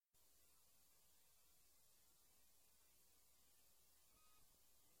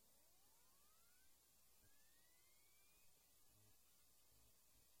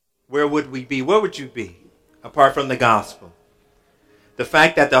where would we be? Where would you be apart from the gospel? The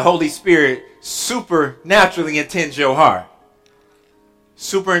fact that the Holy Spirit supernaturally intends your heart,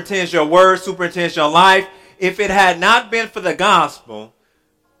 superintends your words, superintends your life. If it had not been for the gospel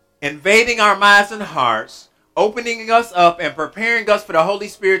invading our minds and hearts, opening us up and preparing us for the Holy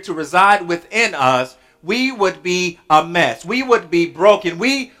Spirit to reside within us, we would be a mess. We would be broken.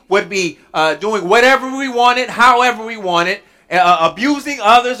 We would be doing whatever we wanted, however we wanted, abusing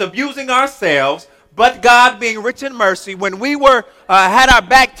others, abusing ourselves. But God, being rich in mercy, when we were had our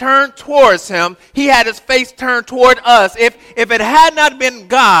back turned towards him, he had his face turned toward us. If it had not been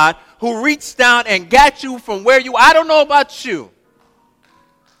God who reached down and got you from where you, I don't know about you.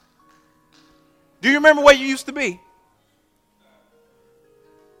 Do you remember where you used to be?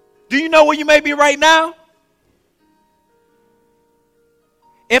 Do you know where you may be right now?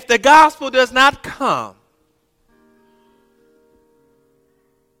 If the gospel does not come,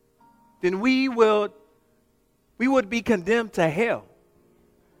 then we would be condemned to hell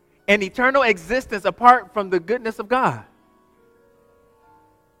and eternal existence apart from the goodness of God.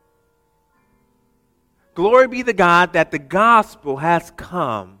 Glory be to God that the gospel has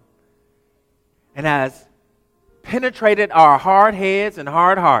come and has penetrated our hard heads and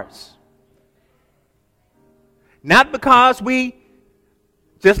hard hearts. Not because we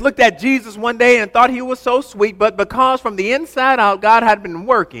just looked at Jesus one day and thought he was so sweet, but because from the inside out, God had been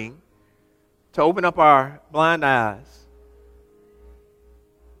working to open up our blind eyes,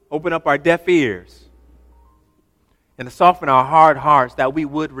 open up our deaf ears, and to soften our hard hearts that we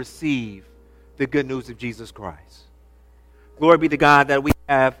would receive the good news of Jesus Christ. Glory be to God that we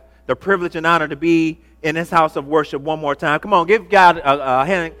have the privilege and honor to be in his house of worship one more time. Come on, give God a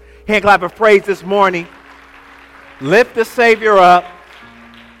hand clap of praise this morning. Lift the Savior up,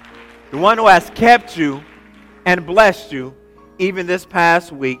 the one who has kept you and blessed you even this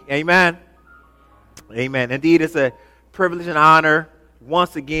past week. Amen. Amen. Indeed, it's a privilege and honor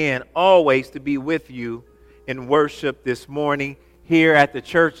once again, always to be with you in worship this morning here at the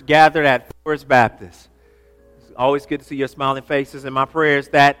church gathered at Forest Baptist. It's always good to see your smiling faces, and my prayer is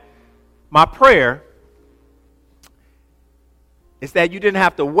that you didn't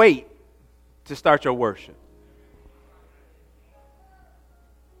have to wait to start your worship.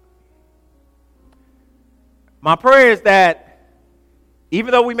 My prayer is that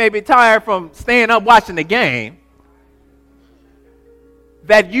even though we may be tired from staying up watching the game,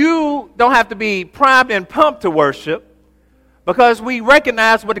 that you don't have to be primed and pumped to worship, because we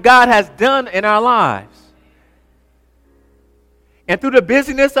recognize what God has done in our lives. And through the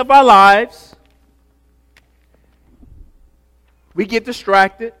busyness of our lives, we get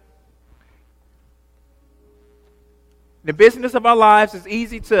distracted. The business of our lives is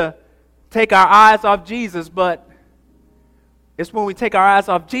easy to take our eyes off Jesus, but it's when we take our eyes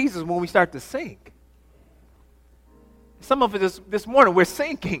off Jesus when we start to sink. Some of us this morning, we're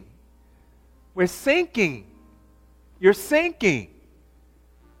sinking. We're sinking. You're sinking.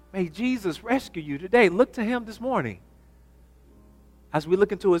 May Jesus rescue you today. Look to him this morning as we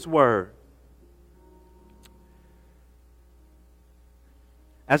look into his word.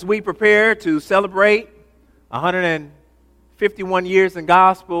 As we prepare to celebrate 151 years in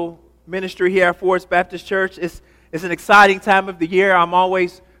gospel ministry here at Forest Baptist Church, it's an exciting time of the year. I'm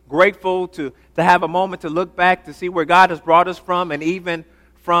always grateful to have a moment to look back to see where God has brought us from, and even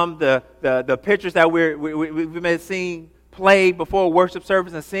from the pictures that we've been seeing play before worship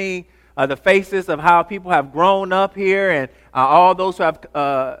service, and seeing the faces of how people have grown up here, and all those who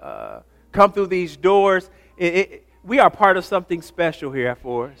have come through these doors. We are part of something special here at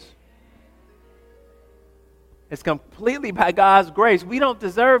Forest. It's completely by God's grace. We don't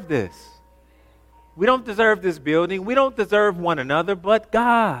deserve this. We don't deserve this building. We don't deserve one another, but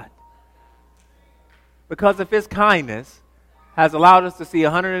God, because of his kindness, has allowed us to see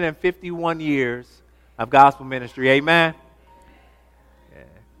 151 years of gospel ministry. Amen? Yeah.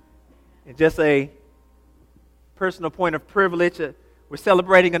 And just a personal point of privilege, we're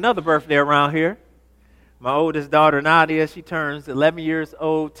celebrating another birthday around here. My oldest daughter, Nadia, she turns 11 years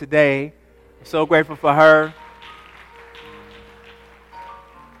old today. I'm so grateful for her.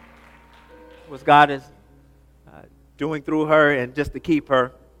 What God is doing through her, and just to keep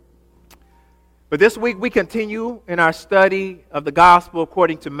her. But this week we continue in our study of the gospel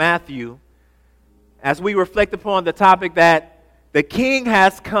according to Matthew, as we reflect upon the topic that the King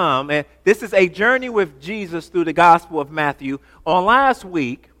has come. And this is a journey with Jesus through the gospel of Matthew. On last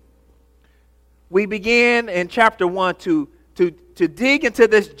week, we began in chapter 1 to dig into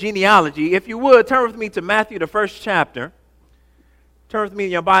this genealogy. If you would, turn with me to Matthew, the first chapter. Turn with me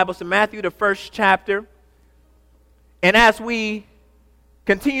in your Bibles to Matthew, the first chapter. And as we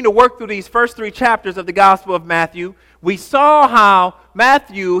continue to work through these first 3 chapters of the Gospel of Matthew, we saw how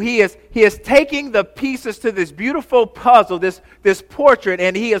Matthew, he is taking the pieces to this beautiful puzzle, this portrait,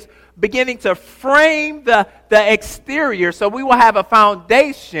 and he is beginning to frame the exterior so we will have a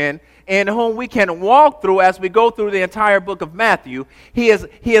foundation in whom we can walk through as we go through the entire book of Matthew. He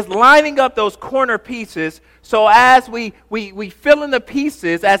is lining up those corner pieces so as we fill in the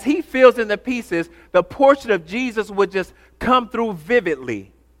pieces, as he fills in the pieces, the portrait of Jesus would just come through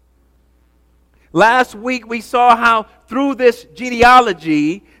vividly. Last week we saw how through this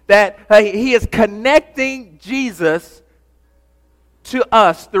genealogy that he is connecting Jesus to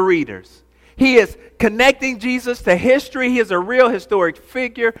us, the readers. He is connecting Jesus to history. He is a real historic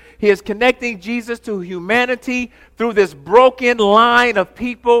figure. He is connecting Jesus to humanity through this broken line of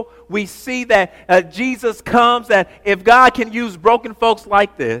people. We see that Jesus comes, that if God can use broken folks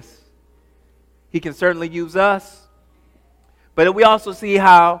like this, he can certainly use us. But we also see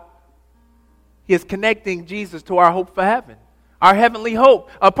how he is connecting Jesus to our hope for heaven, our heavenly hope.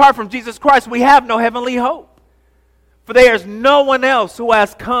 Apart from Jesus Christ, we have no heavenly hope. For there is no one else who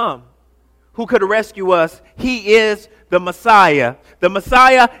has come who could rescue us. He is the Messiah. The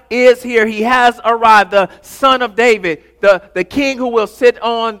Messiah is here. He has arrived. The Son of David, the King who will sit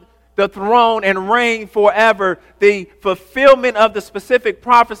on the throne and reign forever. The fulfillment of the specific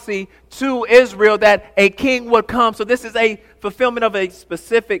prophecy to Israel that a king would come. So this is a fulfillment of a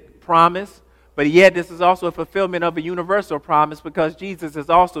specific promise. But yet this is also a fulfillment of a universal promise because Jesus is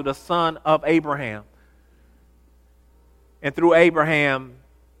also the son of Abraham. And through Abraham,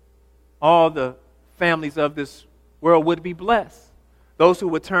 all the families of this world would be blessed. Those who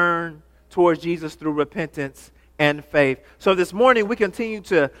would turn towards Jesus through repentance and faith. So this morning we continue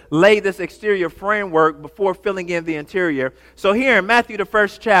to lay this exterior framework before filling in the interior. So here in Matthew, the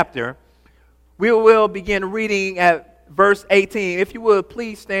 1st chapter, we will begin reading at verse 18. If you would,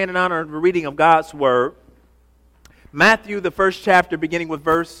 please stand in honor of the reading of God's word. Matthew, the 1st chapter, beginning with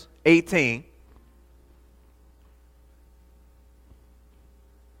verse 18.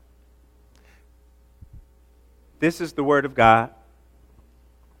 This is the word of God.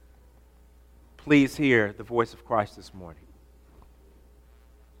 Please hear the voice of Christ this morning.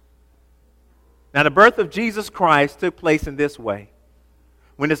 Now, the birth of Jesus Christ took place in this way.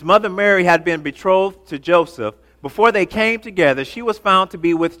 When his mother Mary had been betrothed to Joseph, before they came together, she was found to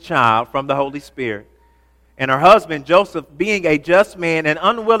be with child from the Holy Spirit. And her husband, Joseph, being a just man and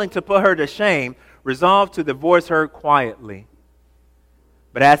unwilling to put her to shame, resolved to divorce her quietly.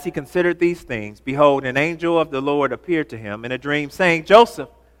 But as he considered these things, behold, an angel of the Lord appeared to him in a dream, saying, Joseph,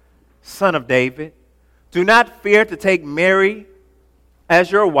 son of David, do not fear to take Mary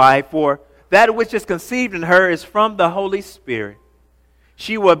as your wife, for that which is conceived in her is from the Holy Spirit.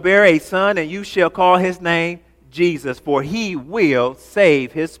 She will bear a son, and you shall call his name Jesus, for he will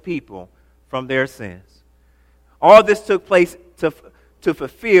save his people from their sins. All this took place to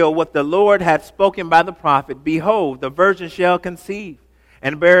fulfill what the Lord had spoken by the prophet. Behold, the virgin shall conceive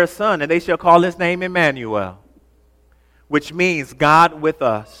and bear a son, and they shall call his name Immanuel, which means God with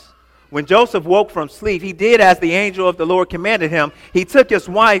us. When Joseph woke from sleep, he did as the angel of the Lord commanded him. He took his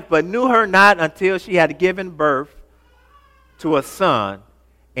wife, but knew her not until she had given birth to a son,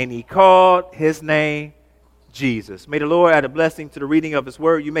 and he called his name Jesus. May the Lord add a blessing to the reading of his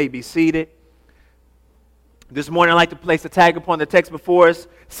word. You may be seated. This morning I'd like to place a tag upon the text before us,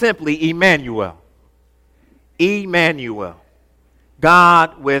 simply Immanuel. Immanuel.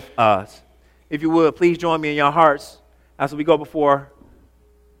 God with us. If you would, please join me in your hearts as we go before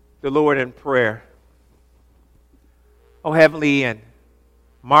the Lord in prayer. Oh, heavenly and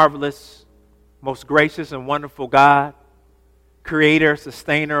marvelous, most gracious and wonderful God, creator,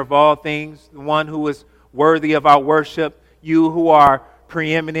 sustainer of all things, the one who is worthy of our worship, you who are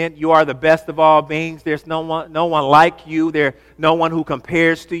preeminent, you are the best of all beings. There's no one like you. There's no one who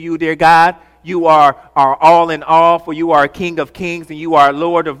compares to you, dear God. You are all in all, for you are King of kings and you are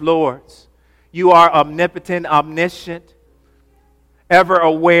Lord of lords. You are omnipotent, omniscient, ever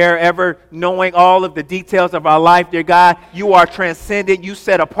aware, ever knowing all of the details of our life, dear God. You are transcendent. You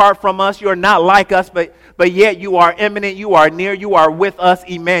set apart from us. You are not like us, but yet you are immanent. You are near. You are with us,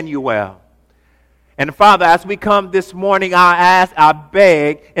 Immanuel. And Father, as we come this morning, I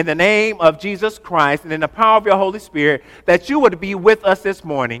beg in the name of Jesus Christ and in the power of your Holy Spirit that you would be with us this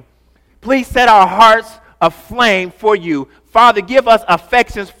morning. Please set our hearts aflame for you. Father, give us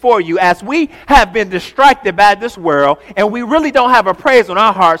affections for you as we have been distracted by this world and we really don't have a praise on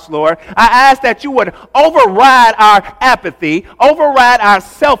our hearts, Lord. I ask that you would override our apathy, override our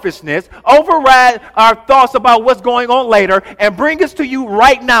selfishness, override our thoughts about what's going on later and bring us to you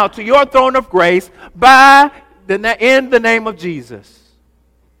right now, to your throne of grace in the name of Jesus.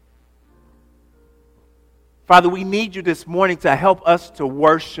 Father, we need you this morning to help us to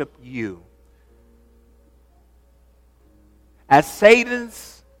worship you. As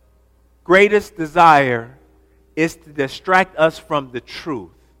Satan's greatest desire is to distract us from the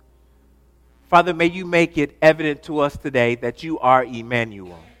truth, Father, may you make it evident to us today that you are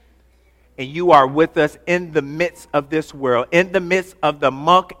Immanuel. And you are with us in the midst of this world, in the midst of the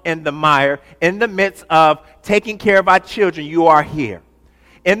muck and the mire, in the midst of taking care of our children, you are here.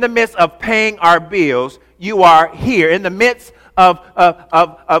 In the midst of paying our bills, you are here. In the midst of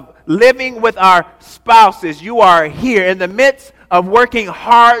living with our spouses, you are here. In the midst of working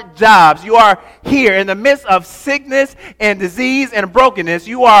hard jobs, you are here. In the midst of sickness and disease and brokenness,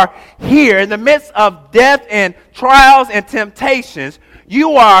 you are here. In the midst of death and trials and temptations,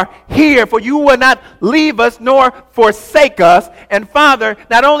 you are here, for you will not leave us nor forsake us. And Father,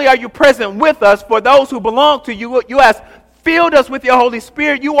 not only are you present with us, for those who belong to you, you have filled us with your Holy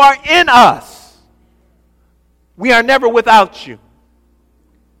Spirit. You are in us. We are never without you.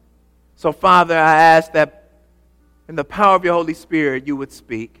 So Father, I ask that in the power of your Holy Spirit, you would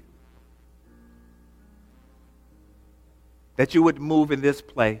speak. That you would move in this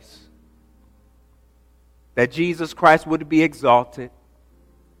place. That Jesus Christ would be exalted.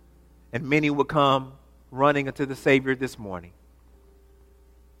 And many will come running unto the Savior this morning.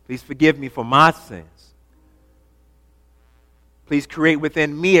 Please forgive me for my sins. Please create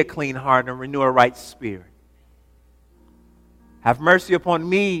within me a clean heart and renew a right spirit. Have mercy upon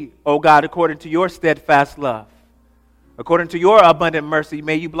me, O God, according to your steadfast love. According to your abundant mercy,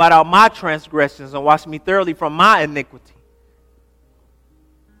 may you blot out my transgressions and wash me thoroughly from my iniquity.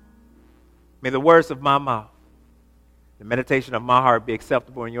 May the words of my mouth, the meditation of my heart be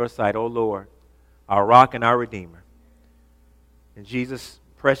acceptable in your sight, O Lord, our rock and our redeemer. In Jesus'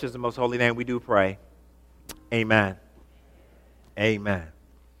 precious and most holy name we do pray. Amen. Amen.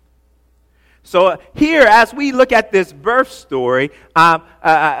 So here, as we look at this birth story, I'm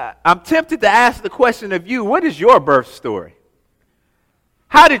tempted to ask the question of you, what is your birth story?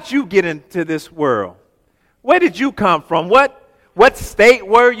 How did you get into this world? Where did you come from? What state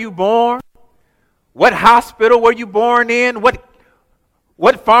were you born? What hospital were you born in?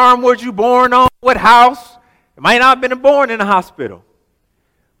 What farm were you born on? What house? You might not have been born in a hospital.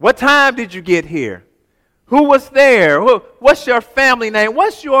 What time did you get here? Who was there? What's your family name?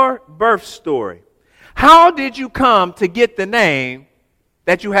 What's your birth story? How did you come to get the name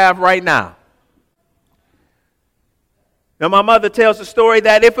that you have right now? Now, my mother tells the story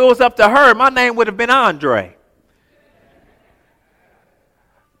that if it was up to her, my name would have been Andre.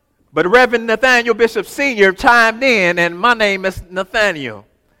 But Reverend Nathaniel Bishop Sr. chimed in, and my name is Nathaniel.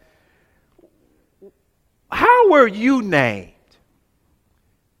 How were you named?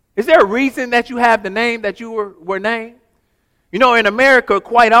 Is there a reason that you have the name that you were named? You know, in America,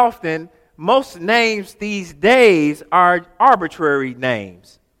 quite often, most names these days are arbitrary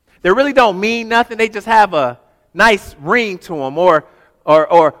names. They really don't mean nothing. They just have a nice ring to them.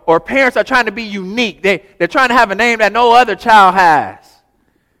 Or parents are trying to be unique. They're trying to have a name that no other child has.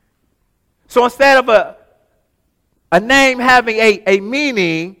 So instead of a name having a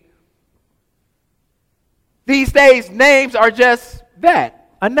meaning, these days names are just that,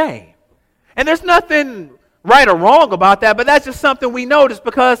 a name. And there's nothing right or wrong about that, but that's just something we notice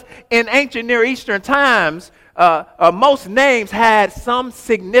because in ancient Near Eastern times, most names had some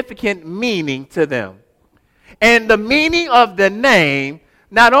significant meaning to them. And the meaning of the name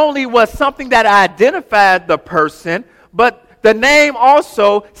not only was something that identified the person, but the name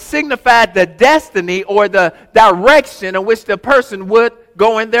also signified the destiny or the direction in which the person would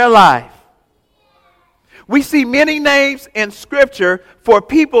go in their life. We see many names in Scripture for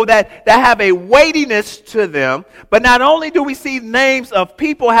people that have a weightiness to them, but not only do we see names of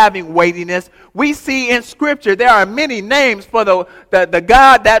people having weightiness, we see in Scripture there are many names for the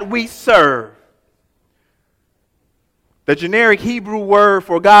God that we serve. The generic Hebrew word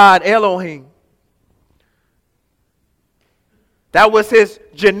for God, Elohim, that was his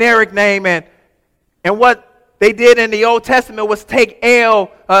generic name, and what they did in the Old Testament was take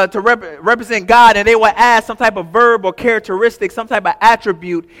El to represent God, and they would add some type of verb or characteristic, some type of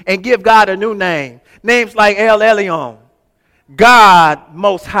attribute, and give God a new name. Names like El Elyon, God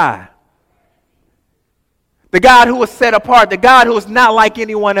Most High, the God who was set apart, the God who is not like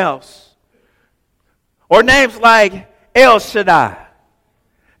anyone else. Or names like El Shaddai,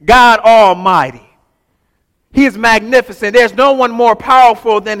 God Almighty. He is magnificent. There's no one more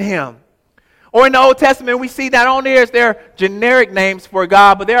powerful than him. Or in the Old Testament, we see not only is there generic names for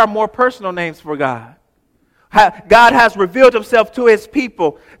God, but there are more personal names for God. God has revealed himself to his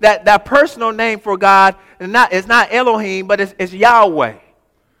people. That personal name for God is not Elohim, but it's Yahweh.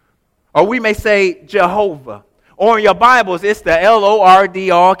 Or we may say Jehovah. Or in your Bibles, it's the Lord,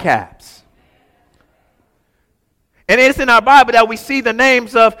 all caps. And it's in our Bible that we see the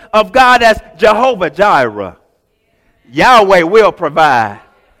names of God as Jehovah Jireh. Yahweh will provide.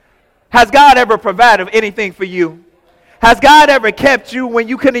 Has God ever provided anything for you? Has God ever kept you when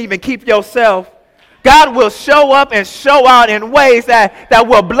you couldn't even keep yourself? God will show up and show out in ways that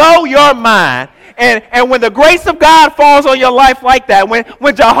will blow your mind. And when the grace of God falls on your life like that,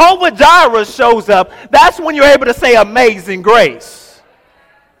 when Jehovah Jireh shows up, that's when you're able to say amazing grace.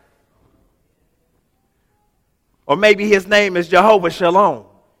 Or maybe his name is Jehovah Shalom.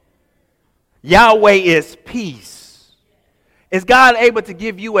 Yahweh is peace. Is God able to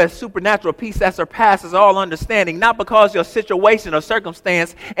give you a supernatural peace that surpasses all understanding? Not because your situation or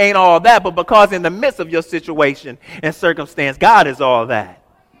circumstance ain't all that, but because in the midst of your situation and circumstance, God is all that.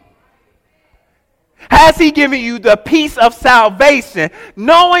 Has he given you the peace of salvation,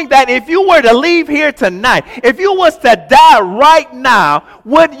 knowing that if you were to leave here tonight, if you was to die right now,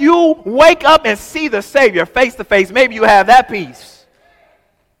 would you wake up and see the Savior face to face? Maybe you have that peace.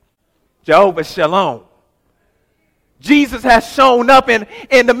 Jehovah Shalom. Jesus has shown up in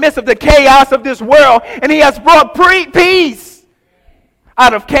the midst of the chaos of this world, and he has brought peace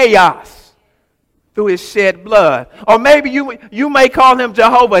out of chaos through his shed blood. Or maybe you may call him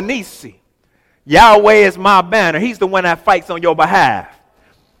Jehovah Nissi. Yahweh is my banner. He's the one that fights on your behalf.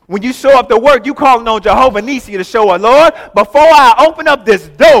 When you show up to work, you calling on Jehovah Nissi to show up, Lord, before I open up this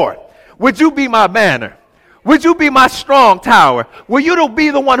door, would you be my banner? Would you be my strong tower? Will you be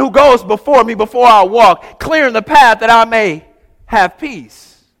the one who goes before me before I walk, clearing the path that I may have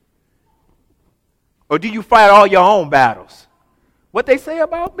peace? Or do you fight all your own battles? What they say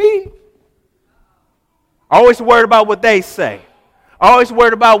about me? Always worried about what they say. Always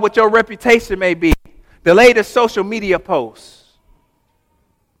worried about what your reputation may be. The latest social media posts.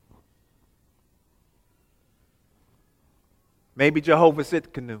 Maybe Jehovah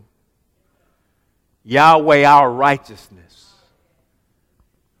Sitkanu. Yahweh, our righteousness.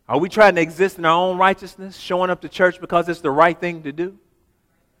 Are we trying to exist in our own righteousness, showing up to church because it's the right thing to do?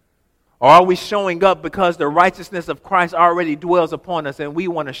 Or are we showing up because the righteousness of Christ already dwells upon us and we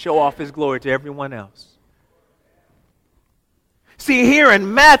want to show off his glory to everyone else? See, here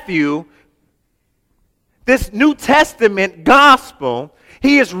in Matthew, this New Testament gospel,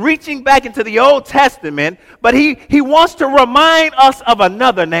 he is reaching back into the Old Testament, but he wants to remind us of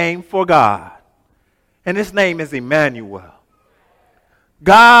another name for God. And his name is Immanuel.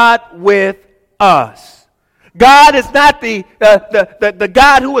 God with us. God is not the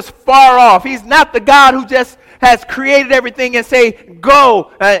God who is far off. He's not the God who just has created everything and say,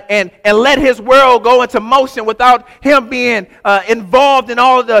 go and let his world go into motion without him being involved in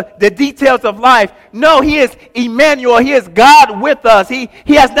all the details of life. No, he is Immanuel. He is God with us. He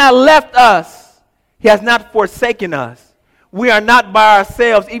has not left us. He has not forsaken us. We are not by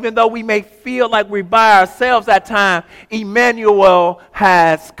ourselves, even though we may feel like we're by ourselves at times. Immanuel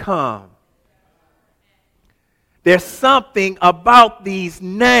has come. There's something about these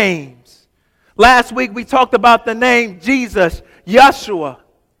names. Last week we talked about the name Jesus, Yeshua.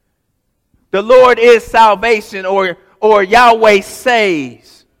 The Lord is salvation, or Yahweh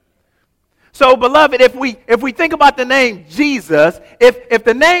saves. So, beloved, if we think about the name Jesus, if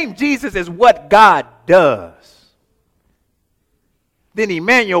the name Jesus is what God does, then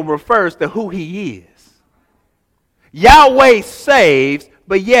Immanuel refers to who he is. Yahweh saves,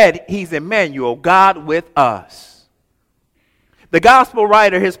 but yet he's Immanuel, God with us. The gospel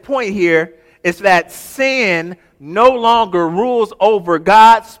writer, his point here is that sin no longer rules over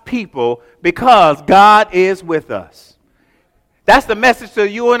God's people because God is with us. That's the message to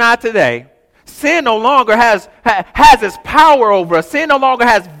you and I today. Sin no longer has its power over us. Sin no longer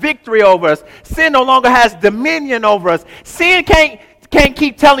has victory over us. Sin no longer has dominion over us. Sin can't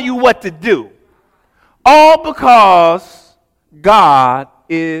keep telling you what to do. All because God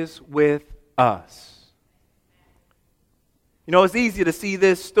is with us. You know, it's easy to see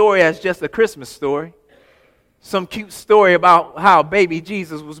this story as just a Christmas story. Some cute story about how baby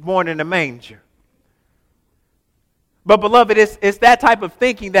Jesus was born in a manger. But beloved, it's that type of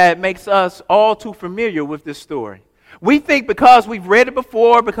thinking that makes us all too familiar with this story. We think because we've read it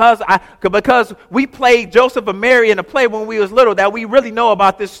before, because we played Joseph and Mary in a play when we was little, that we really know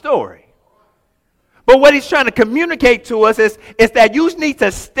about this story. But what he's trying to communicate to us is that you need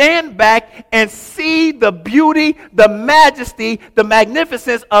to stand back and see the beauty, the majesty, the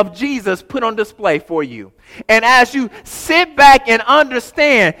magnificence of Jesus put on display for you. And as you sit back and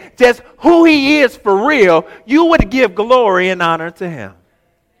understand just who he is for real, you would give glory and honor to him.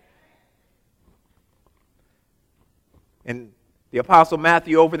 And The Apostle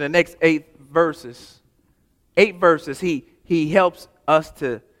Matthew, over the next 8 verses, he helps us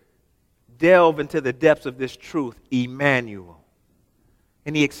to delve into the depths of this truth, Immanuel.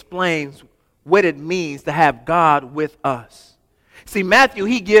 And he explains what it means to have God with us. See, Matthew,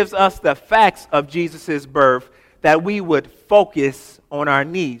 he gives us the facts of Jesus' birth that we would focus on our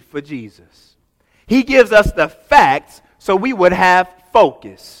need for Jesus. He gives us the facts so we would have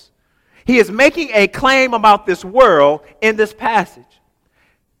focus. He is making a claim about this world in this passage.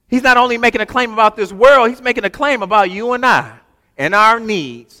 He's not only making a claim about this world, he's making a claim about you and I and our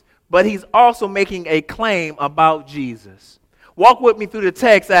needs, but he's also making a claim about Jesus. Walk with me through the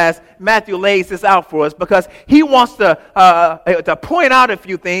text as Matthew lays this out for us, because he wants to point out a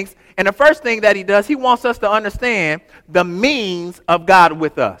few things. And the first thing that he does, he wants us to understand the means of God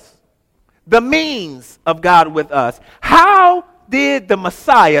with us. The means of God with us. How did the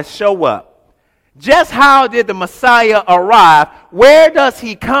Messiah show up? Just how did the Messiah arrive? Where does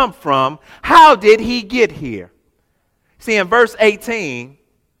he come from? How did he get here? See, in verse 18,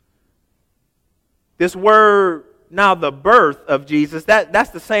 this word, now the birth of Jesus, that's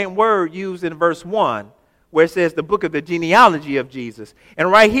the same word used in verse 1, where it says the book of the genealogy of Jesus. And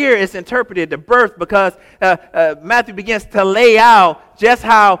right here it's interpreted the birth because Matthew begins to lay out just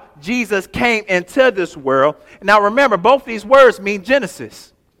how Jesus came into this world. Now remember, both these words mean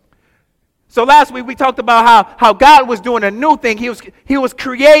Genesis. So last week we talked about how God was doing a new thing. He was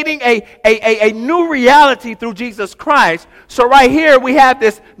creating a new reality through Jesus Christ. So right here we have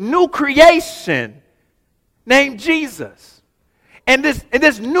this new creation named Jesus. And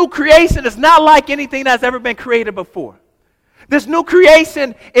this new creation is not like anything that's ever been created before. This new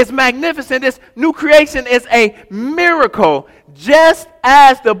creation is magnificent. This new creation is a miracle, just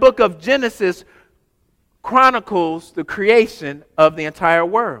as the book of Genesis chronicles the creation of the entire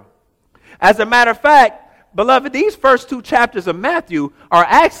world. As a matter of fact, beloved, these first 2 chapters of Matthew are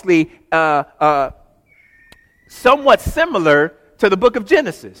actually somewhat similar to the book of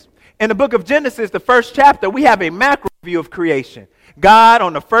Genesis. In the book of Genesis, the first chapter, we have a macro view of creation. God,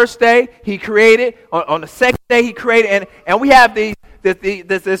 on the first day, he created. On the second day, he created. And we have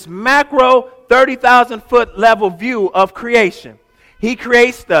this macro 30,000-foot level view of creation. He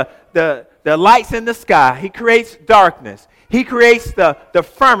creates the lights in the sky. He creates darkness. He creates the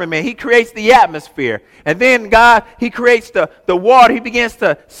firmament. He creates the atmosphere. And then God, he creates the water. He begins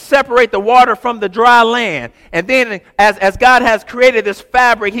to separate the water from the dry land. And then as God has created this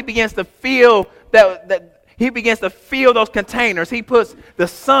fabric, he begins to fill those containers. He puts the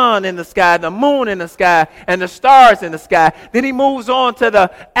sun in the sky, the moon in the sky, and the stars in the sky. Then he moves on to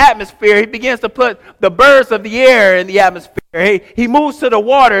the atmosphere. He begins to put the birds of the air in the atmosphere. He moves to the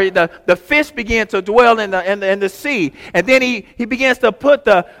water. The fish begin to dwell in the sea. And then he begins to put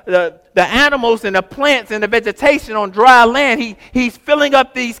the animals and the plants and the vegetation on dry land. He's filling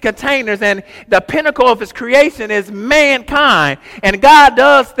up these containers, and the pinnacle of his creation is mankind. And God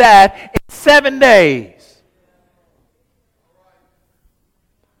does that in 7 days.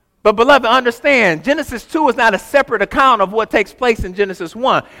 But beloved, understand, Genesis 2 is not a separate account of what takes place in Genesis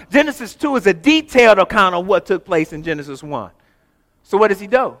 1. Genesis 2 is a detailed account of what took place in Genesis 1. So what does he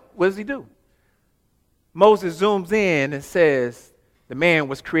do? What does he do? Moses zooms in and says, the man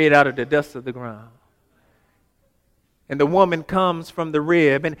was created out of the dust of the ground. And the woman comes from the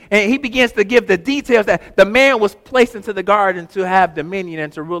rib. And he begins to give the details that the man was placed into the garden to have dominion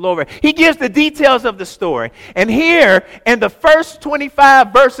and to rule over. He gives the details of the story. And here, in the first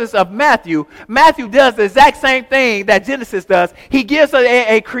 25 verses of Matthew, Matthew does the exact same thing that Genesis does. He gives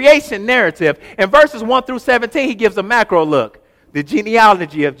a creation narrative. In verses 1 through 17, he gives a macro look. The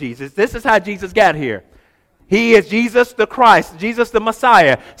genealogy of Jesus. This is how Jesus got here. He is Jesus the Christ, Jesus the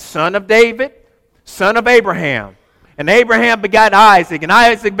Messiah, son of David, son of Abraham. And Abraham begot Isaac, and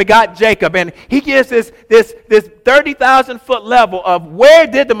Isaac begot Jacob. And he gives this 30,000-foot level of where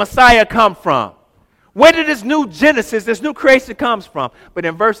did the Messiah come from? Where did this new Genesis, this new creation comes from? But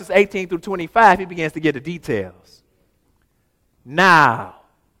in verses 18 through 25, he begins to get the details. Now,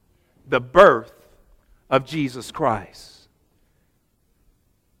 the birth of Jesus Christ.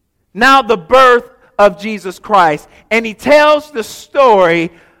 Now, the birth of Jesus Christ. And he tells the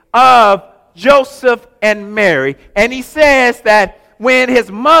story of Joseph and Mary. And he says that when his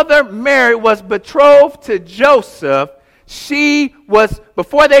mother Mary was betrothed to Joseph,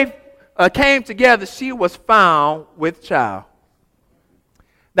 before they came together, she was found with child.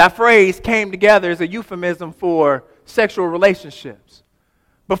 That phrase, came together, is a euphemism for sexual relationships.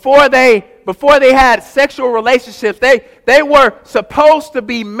 Before they had sexual relationships, they were supposed to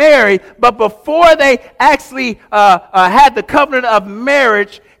be married, but before they actually had the covenant of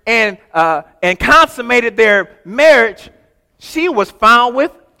marriage and consummated their marriage, she was found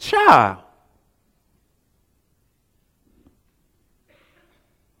with child.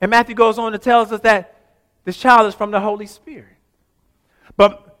 And Matthew goes on to tell us that this child is from the Holy Spirit.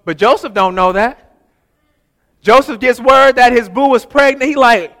 But Joseph don't know that. Joseph gets word that his boo is pregnant. He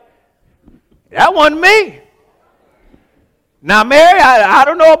like, that wasn't me. Now, Mary, I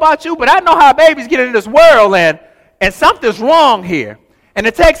don't know about you, but I know how babies get into this world, and something's wrong here. And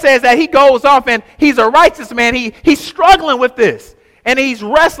the text says that he goes off, and he's a righteous man. He's struggling with this, and he's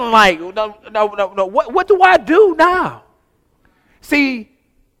wrestling like, no. What do I do now? See,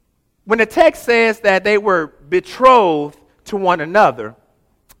 when the text says that they were betrothed to one another,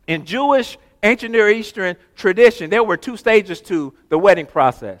 in Jewish ancient Near Eastern tradition, there were two stages to the wedding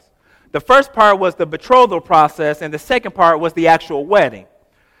process. The first part was the betrothal process, and the second part was the actual wedding.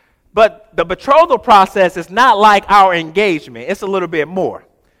 But the betrothal process is not like our engagement. It's a little bit more.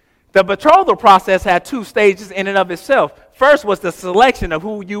 The betrothal process had two stages in and of itself. First was the selection of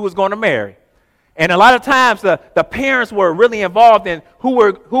who you was going to marry. And a lot of times the parents were really involved in who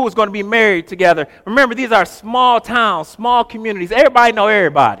was going to be married together. Remember, these are small towns, small communities. Everybody know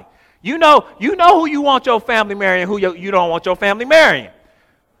everybody. You know who you want your family marrying and who you don't want your family marrying.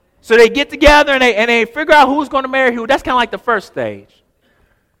 So they get together and they figure out who's going to marry who. That's kind of like the first stage.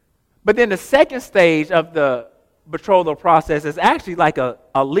 But then the second stage of the betrothal process is actually like a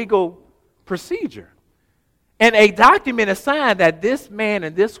legal procedure. And a document is signed that this man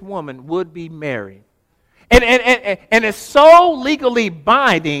and this woman would be married. And it's so legally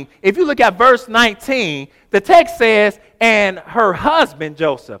binding. If you look at verse 19, the text says, and her husband,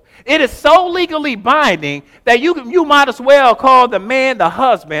 Joseph. It is so legally binding that you might as well call the man the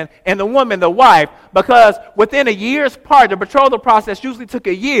husband and the woman the wife, because within a year's part, the betrothal process usually took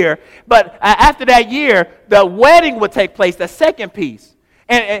a year, but after that year, the wedding would take place, the second piece.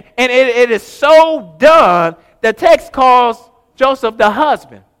 And it is so done, the text calls Joseph the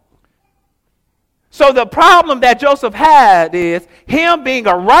husband. So the problem that Joseph had is him being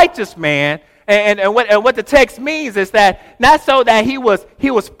a righteous man, and what the text means is that not so that he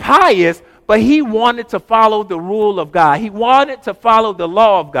was pious, but he wanted to follow the rule of God. He wanted to follow the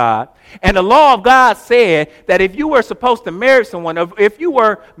law of God. And the law of God said that if you were supposed to marry someone, if you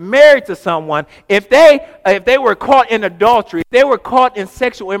were married to someone, if they were caught in adultery, if they were caught in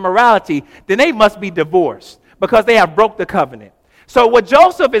sexual immorality, then they must be divorced because they have broke the covenant. So what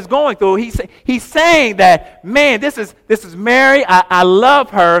Joseph is going through, he's saying that, man, this is Mary. I love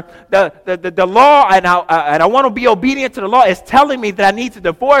her. The law, and I want to be obedient to the law, is telling me that I need to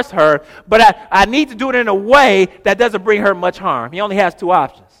divorce her, but I need to do it in a way that doesn't bring her much harm. He only has two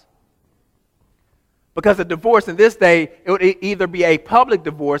options. Because a divorce in this day, it would either be a public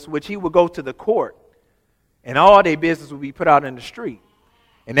divorce, which he would go to the court, and all their business would be put out in the street.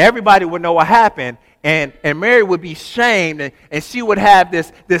 And everybody would know what happened, and Mary would be shamed, and she would have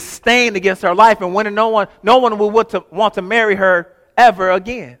this stain against her life, and no one would want to marry her ever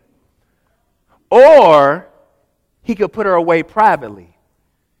again. Or he could put her away privately.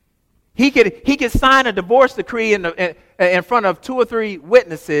 He could sign a divorce decree in front of 2 or 3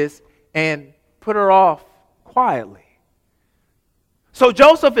 witnesses and put her off quietly. So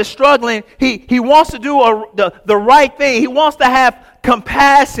Joseph is struggling. He wants to do the right thing. He wants to have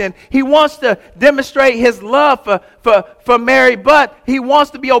compassion. He wants to demonstrate his love for Mary, but he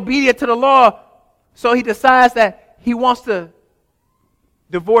wants to be obedient to the law. So he decides that he wants to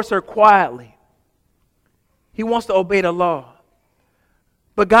divorce her quietly. He wants to obey the law.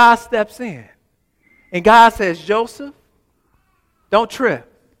 But God steps in. And God says, Joseph, don't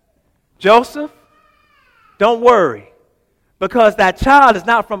trip. Joseph, don't worry. Because that child is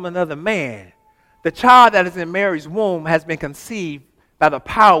not from another man. The child that is in Mary's womb has been conceived by the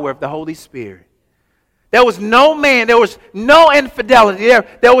power of the Holy Spirit. There was no man, there was no infidelity,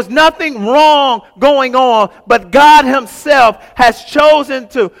 there was nothing wrong going on, but God himself has chosen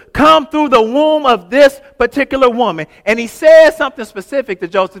to come through the womb of this particular woman. And he says something specific to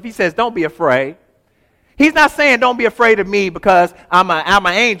Joseph. He says, don't be afraid. He's not saying don't be afraid of me because I'm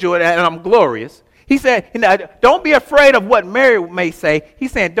an angel and I'm glorious. He said, don't be afraid of what Mary may say.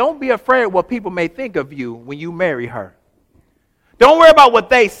 He's saying, don't be afraid of what people may think of you when you marry her. Don't worry about what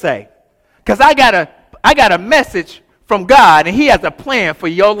they say, because I got a message from God, and he has a plan for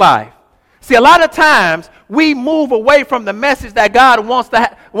your life. See, a lot of times we move away from the message that God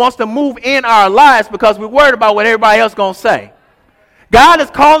wants to move in our lives because we're worried about what everybody else is going to say. God is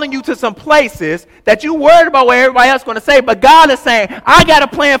calling you to some places that you're worried about what everybody else is going to say, but God is saying, I got a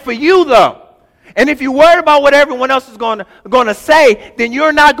plan for you, though. And if you're worried about what everyone else is going to say, then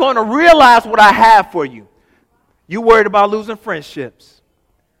you're not going to realize what I have for you. You worried about losing friendships.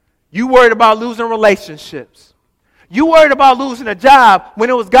 You worried about losing relationships. You worried about losing a job when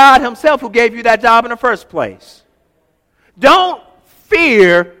it was God himself who gave you that job in the first place. Don't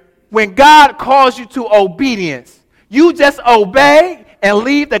fear when God calls you to obedience. You just obey and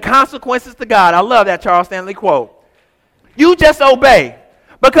leave the consequences to God. I love that Charles Stanley quote. You just obey.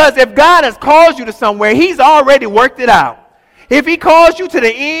 Because if God has called you to somewhere, he's already worked it out. If he calls you to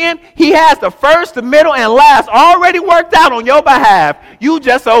the end, he has the first, the middle, and last already worked out on your behalf. You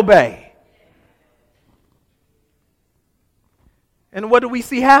just obey. And what do we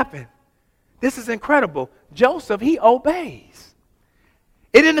see happen? This is incredible. Joseph, he obeys.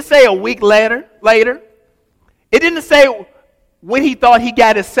 It didn't say a week later. It didn't say when he thought he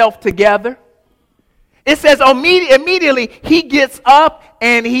got himself together. It says immediately he gets up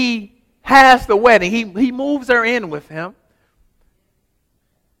and he has the wedding. He moves her in with him.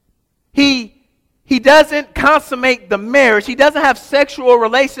 He doesn't consummate the marriage. He doesn't have sexual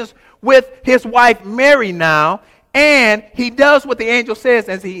relations with his wife Mary now. And he does what the angel says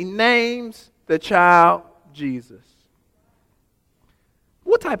as he names the child Jesus.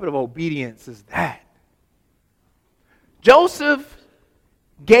 What type of obedience is that? Joseph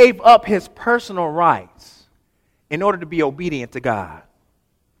gave up his personal rights in order to be obedient to God.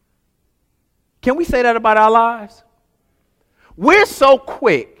 Can we say that about our lives? We're so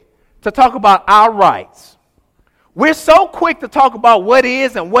quick to talk about our rights. We're so quick to talk about what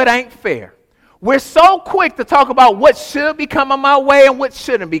is and what ain't fair. We're so quick to talk about what should be coming my way and what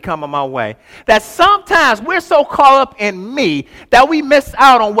shouldn't be coming my way, that sometimes we're so caught up in me that we miss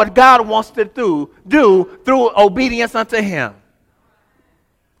out on what God wants to do through obedience unto him.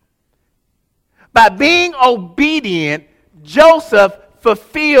 By being obedient, Joseph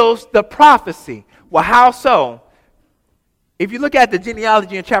fulfills the prophecy. Well, how so? If you look at the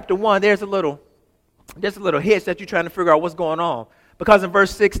genealogy in chapter 1, there's a little hitch that you're trying to figure out what's going on. Because in verse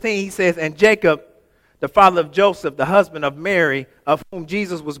 16, he says, and Jacob, the father of Joseph, the husband of Mary, of whom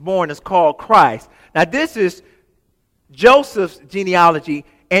Jesus was born, is called Christ. Now, this is Joseph's genealogy,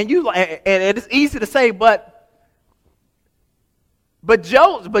 and it is easy to say, but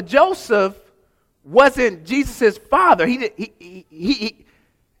Joseph wasn't Jesus' father.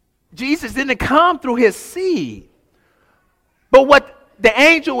 Jesus didn't come through his seed. But what the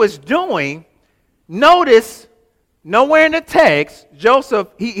angel is doing, notice, nowhere in the text, Joseph,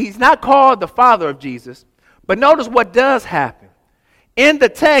 he's not called the father of Jesus, but notice what does happen. In the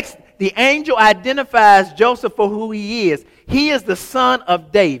text, the angel identifies Joseph for who he is. He is the son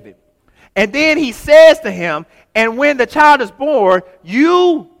of David. And then he says to him, and when the child is born,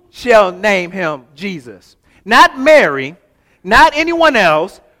 you shall name him Jesus. Not Mary, not anyone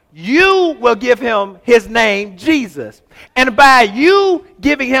else. You will give him his name, Jesus. And by you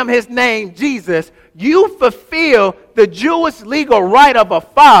giving him his name, Jesus, you fulfill the Jewish legal right of a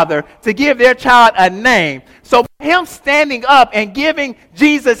father to give their child a name. So him standing up and giving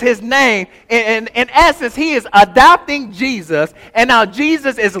Jesus his name, in essence, he is adopting Jesus. And now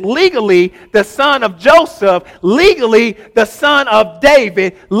Jesus is legally the son of Joseph, legally the son of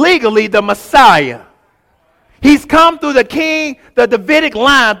David, legally the Messiah. He's come through the king, the Davidic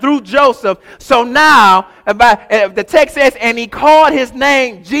line, through Joseph. So now, the text says, and he called his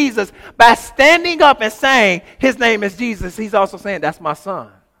name Jesus. By standing up and saying, his name is Jesus, he's also saying, that's my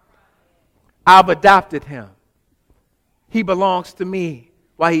son. I've adopted him. He belongs to me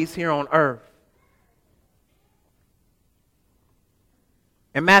while he's here on earth.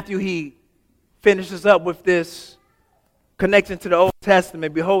 And Matthew, he finishes up with this connection to the Old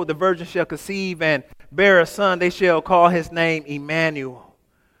Testament. Behold, the virgin shall conceive and bear a son. They shall call his name Immanuel,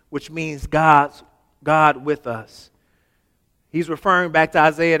 which means God with us. He's referring back to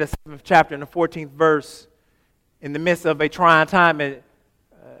Isaiah, the 7th chapter and the 14th verse. In the midst of a trying time in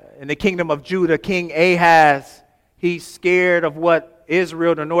the kingdom of Judah, King Ahaz, he's scared of what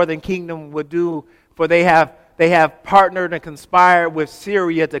Israel, the northern kingdom, would do, for they have partnered and conspired with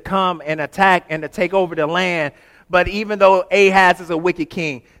Syria to come and attack and to take over the land. But even though Ahaz is a wicked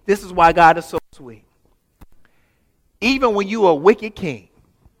king, this is why God is so sweet. Even when you are a wicked king,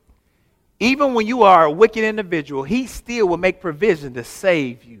 even when you are a wicked individual, he still will make provision to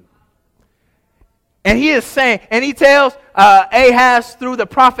save you. And he is saying, and he tells Ahaz through the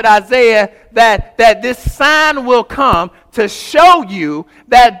prophet Isaiah that this sign will come to show you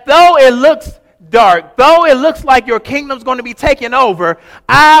that though it looks dark, though it looks like your kingdom's going to be taken over,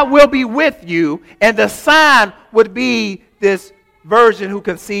 I will be with you. And the sign would be this virgin who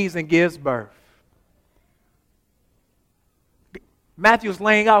conceives and gives birth. Matthew is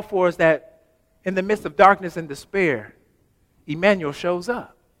laying out for us that in the midst of darkness and despair, Immanuel shows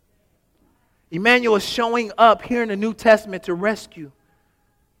up. Immanuel is showing up here in the New Testament to rescue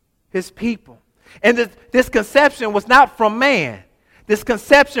his people. And this conception was not from man. This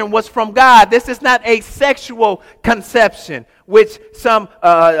conception was from God. This is not a sexual conception, which some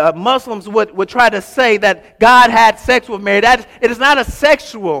Muslims would try to say that God had sex with Mary. It is not a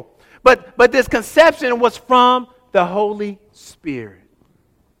sexual, but this conception was from the Holy Spirit.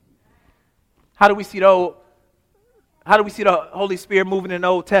 How do we see the Holy Spirit moving in the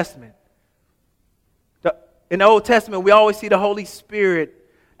Old Testament? In the Old Testament, we always see the Holy Spirit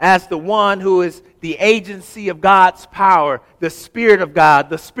as the one who is the agency of God's power, the Spirit of God,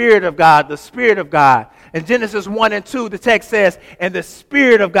 the Spirit of God, the Spirit of God. In Genesis 1 and 2, the text says, and the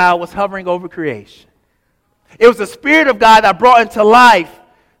Spirit of God was hovering over creation. It was the Spirit of God that brought into life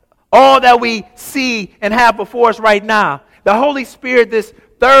all that we see and have before us right now. The Holy Spirit, this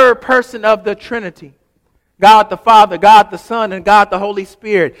third person of the Trinity. God the Father, God the Son, and God the Holy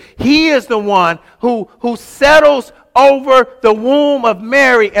Spirit. He is the one who settles over the womb of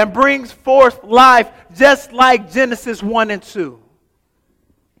Mary and brings forth life, just like Genesis 1 and 2.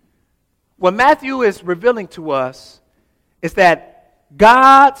 What Matthew is revealing to us is that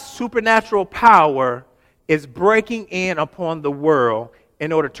God's supernatural power is breaking in upon the world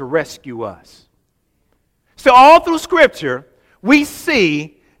in order to rescue us. So all through Scripture, we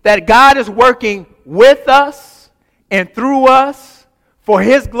see that God is working with us and through us for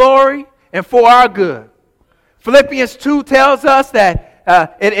His glory and for our good. Philippians 2 tells us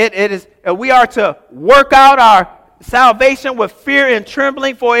that we are to work out our salvation with fear and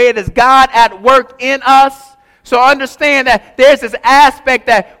trembling, for it is God at work in us. So understand that there's this aspect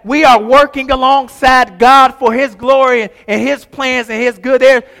that we are working alongside God for His glory and His plans and His good.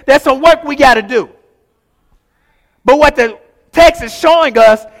 There's some work we got to do. But what the text is showing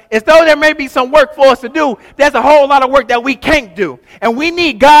us is though there may be some work for us to do, there's a whole lot of work that we can't do. And we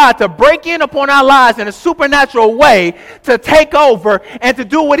need God to break in upon our lives in a supernatural way to take over and to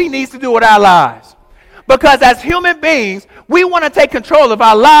do what He needs to do with our lives. Because as human beings, we want to take control of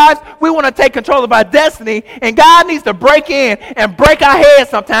our lives. We want to take control of our destiny. And God needs to break in and break our heads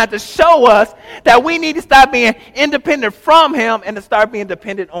sometimes to show us that we need to stop being independent from Him and to start being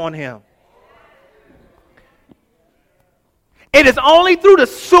dependent on Him. It is only through the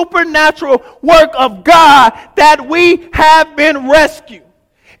supernatural work of God that we have been rescued.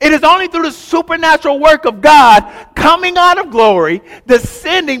 It is only through the supernatural work of God coming out of glory,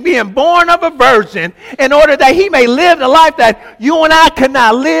 descending, being born of a virgin, in order that He may live the life that you and I could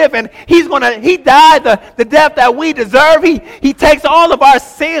not live. And He died the death that we deserve. He takes all of our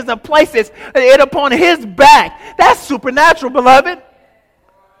sins and places it upon His back. That's supernatural, beloved.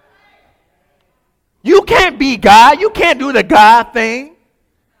 You can't be God. You can't do the God thing.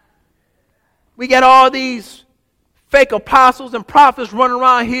 We got all these fake apostles and prophets running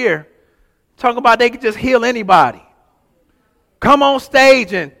around here talking about they could just heal anybody. Come on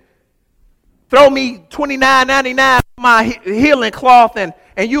stage and throw me $29.99 for my healing cloth and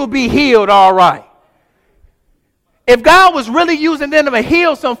you'll be healed all right. If God was really using them to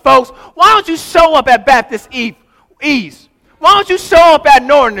heal some folks, why don't you show up at Baptist East? Why don't you show up at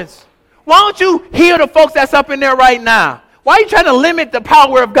Norton's? Why don't you heal the folks that's up in there right now? Why are you trying to limit the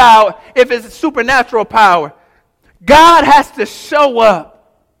power of God if it's a supernatural power? God has to show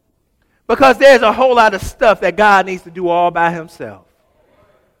up because there's a whole lot of stuff that God needs to do all by Himself.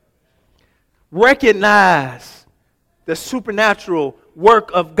 Recognize the supernatural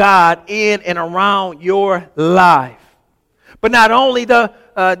work of God in and around your life. But not only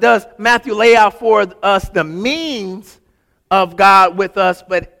does Matthew lay out for us the means of God with us,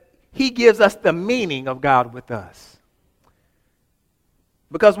 but he gives us the meaning of God with us.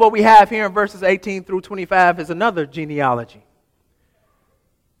 Because what we have here in verses 18 through 25 is another genealogy.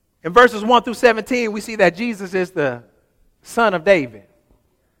 In verses 1 through 17, we see that Jesus is the son of David,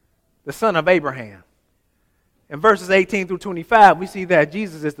 the son of Abraham. In verses 18 through 25, we see that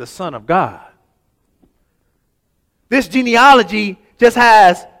Jesus is the Son of God. This genealogy just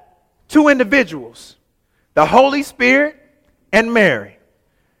has two individuals, the Holy Spirit and Mary.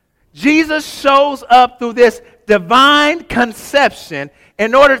 Jesus shows up through this divine conception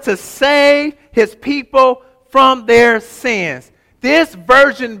in order to save his people from their sins. This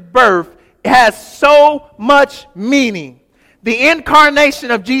virgin birth has so much meaning. The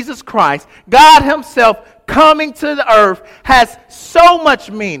incarnation of Jesus Christ, God himself coming to the earth, has so much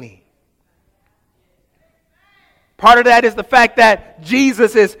meaning. Part of that is the fact that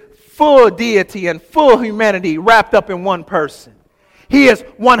Jesus is full deity and full humanity wrapped up in one person. He is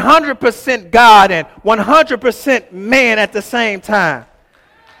 100% God and 100% man at the same time.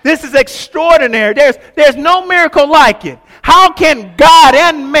 This is extraordinary. There's no miracle like it. How can God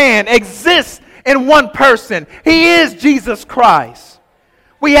and man exist in one person? He is Jesus Christ.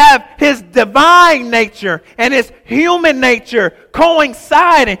 We have his divine nature and his human nature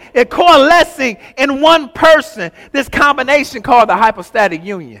coinciding and coalescing in one person. This combination called the hypostatic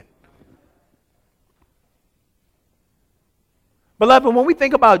union. Beloved, when we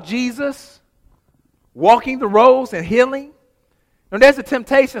think about Jesus walking the roads and healing, there's a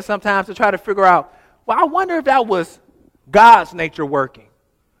temptation sometimes to try to figure out, well, I wonder if that was God's nature working.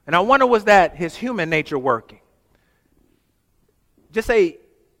 And I wonder, was that his human nature working? Just say,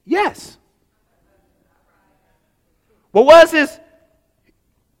 yes. Well, was his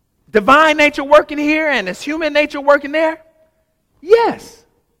divine nature working here and his human nature working there? Yes.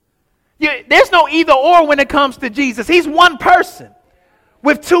 There's no either or when it comes to Jesus. He's one person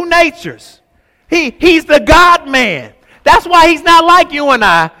with two natures. He's the God-man. That's why he's not like you and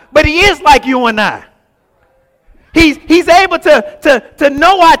I, but he is like you and I. He's able to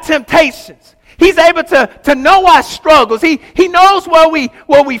know our temptations. He's able to know our struggles. He knows where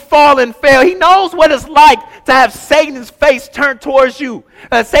we fall and fail. He knows what it's like to have Satan's face turned towards you,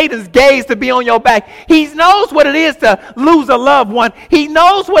 Satan's gaze to be on your back. He knows what it is to lose a loved one. He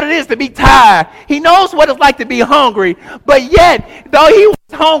knows what it is to be tired. He knows what it's like to be hungry. But yet, though he was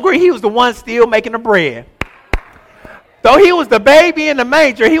hungry, he was the one still making the bread. Though he was the baby in the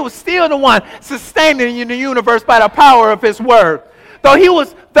manger, he was still the one sustaining the universe by the power of his word. Though he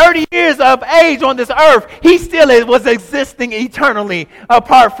was 30 years of age on this earth, he still was existing eternally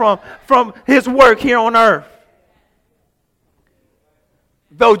apart from his work here on earth.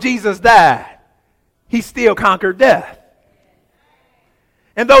 Though Jesus died, he still conquered death.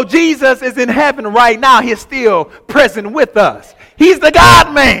 And though Jesus is in heaven right now, he's still present with us. He's the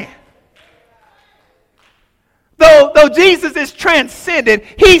God-man. Though Jesus is transcendent,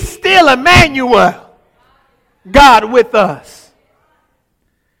 he's still Immanuel, God with us.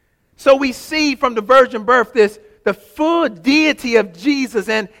 So we see from the virgin birth the full deity of Jesus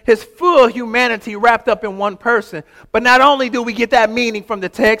and his full humanity wrapped up in one person. But not only do we get that meaning from the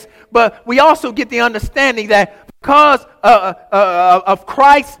text, but we also get the understanding that because of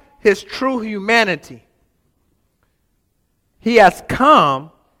Christ, his true humanity, he has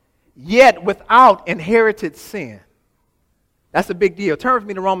come yet without inherited sin. That's a big deal. Turn with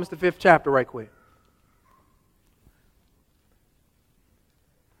me to Romans the 5th chapter right quick.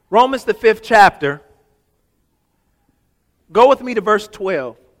 Romans the 5th chapter. Go with me to verse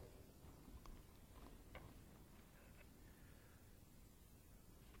 12.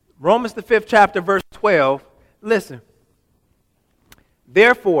 Romans the 5th chapter, verse 12. Listen.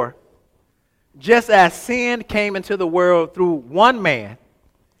 Therefore, just as sin came into the world through one man,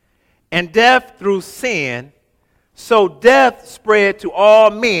 and death through sin, so death spread to all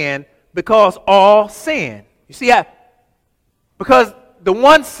men because all sinned. You see how? Because the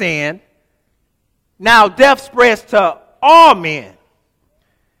one sinned, now death spreads to all men.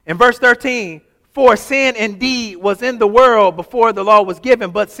 In verse 13, for sin indeed was in the world before the law was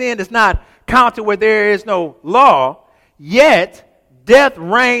given, but sin is not counted where there is no law. Yet death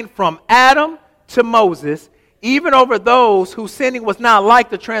reigned from Adam to Moses, even over those whose sinning was not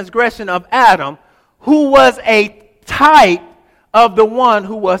like the transgression of Adam, who was a type of the one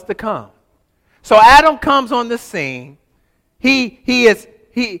who was to come. So Adam comes on the scene. He is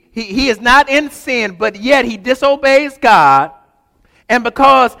not in sin, but yet he disobeys God. And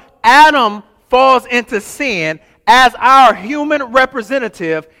because Adam falls into sin, as our human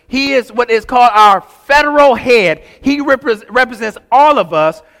representative, he is what is called our federal head. He represents all of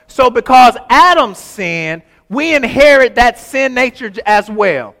us. So because Adam sinned, we inherit that sin nature as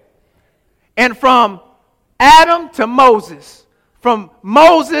well. And from Adam to Moses, from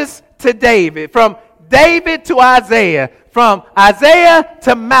Moses to David, from David to Isaiah, from Isaiah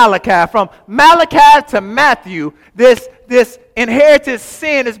to Malachi, from Malachi to Matthew, this inherited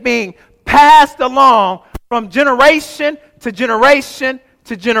sin is being passed along from generation to generation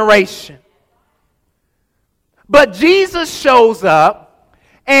to generation. But Jesus shows up,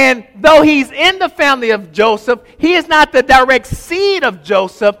 and though he's in the family of Joseph, he is not the direct seed of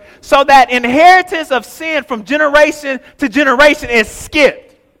Joseph, so that inheritance of sin from generation to generation is skipped.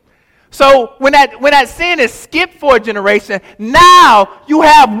 So when that sin is skipped for a generation, now you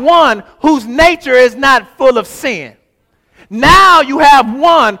have one whose nature is not full of sin. Now you have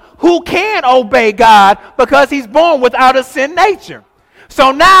one who can obey God because he's born without a sin nature.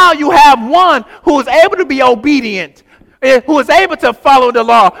 So now you have one who is able to be obedient, who is able to follow the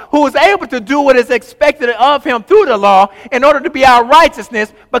law, who is able to do what is expected of him through the law in order to be our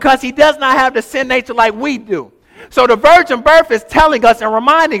righteousness, because he does not have the sin nature like we do. So the virgin birth is telling us and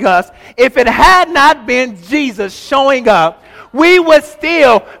reminding us, if it had not been Jesus showing up, we would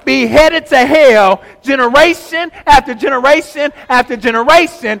still be headed to hell generation after generation after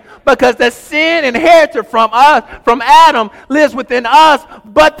generation, because the sin inherited from us, from Adam, lives within us,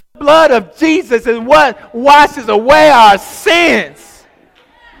 but the blood of Jesus is what washes away our sins.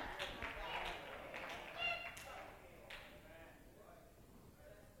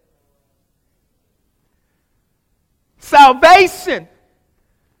 Salvation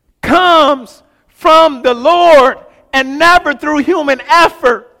comes from the Lord and never through human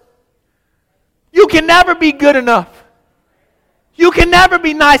effort. You can never be good enough. You can never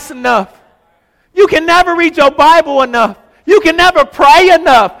be nice enough. You can never read your Bible enough. You can never pray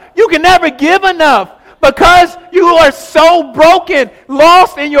enough. You can never give enough, because you are so broken,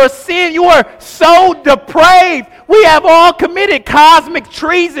 lost in your sin. You are so depraved. We have all committed cosmic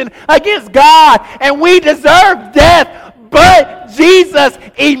treason against God, and we deserve death. But Jesus,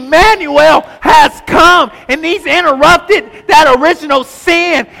 Immanuel, has come, and he's interrupted that original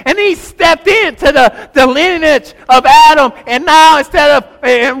sin, and he stepped into the lineage of Adam, and now instead of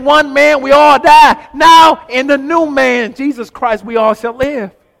in one man we all die, now in the new man, Jesus Christ, we all shall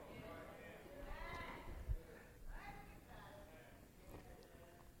live.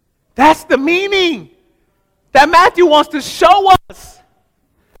 That's the meaning that Matthew wants to show us,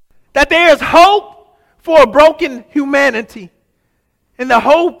 that there is hope for a broken humanity. And the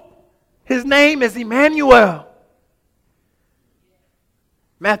hope, his name is Immanuel.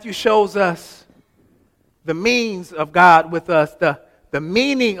 Matthew shows us the means of God with us, the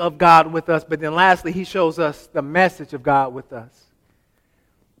meaning of God with us, but then lastly, he shows us the message of God with us.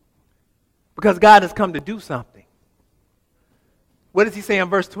 Because God has come to do something. What does he say in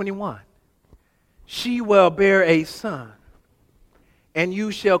verse 21? She will bear a son, and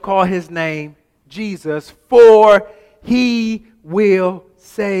you shall call his name Jesus, for he will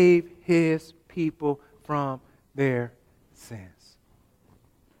save his people from their sins.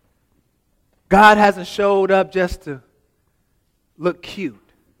 God hasn't showed up just to look cute.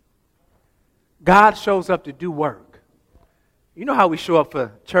 God shows up to do work. You know how we show up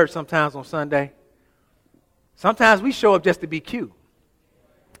for church sometimes on Sunday? Sometimes we show up just to be cute.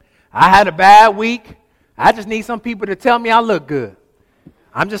 I had a bad week. I just need some people to tell me I look good.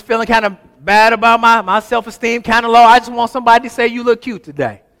 I'm just feeling kind of bad about my self-esteem, kind of low. I just want somebody to say you look cute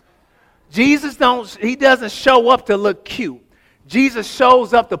today. Jesus doesn't show up to look cute. Jesus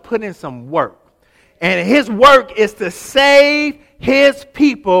shows up to put in some work. And his work is to save his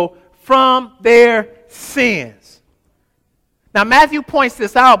people from their sins. Now, Matthew points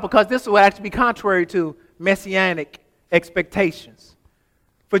this out because this would actually be contrary to messianic expectations.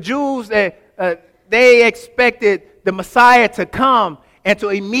 For Jews, they expected the Messiah to come and to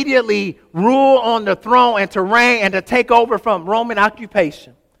immediately rule on the throne and to reign and to take over from Roman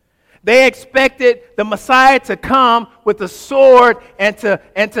occupation. They expected the Messiah to come with a sword and to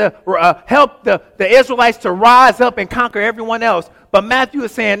help the Israelites to rise up and conquer everyone else. But Matthew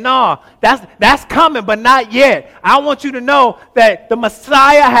is saying, no, that's coming, but not yet. I want you to know that the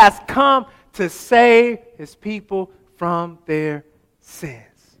Messiah has come to save his people from their sins.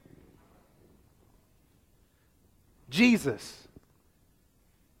 Jesus,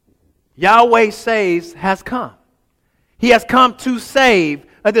 Yahweh saves, has come. He has come to save.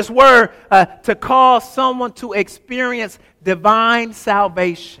 This word, to cause someone to experience divine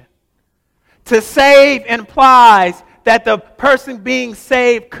salvation. To save implies that the person being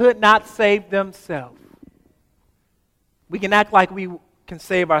saved could not save themselves. We can act like we can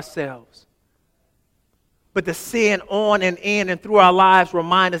save ourselves. But the sin on and in and through our lives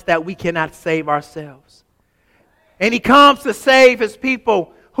remind us that we cannot save ourselves. And he comes to save his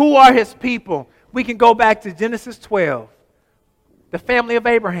people. Who are his people? We can go back to Genesis 12. The family of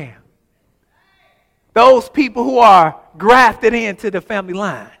Abraham. Those people who are grafted into the family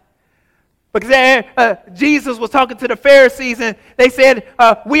line. Because Jesus was talking to the Pharisees and they said,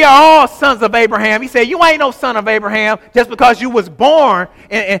 we are all sons of Abraham. He said, you ain't no son of Abraham just because you was born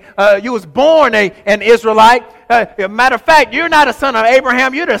an Israelite. Matter of fact, you're not a son of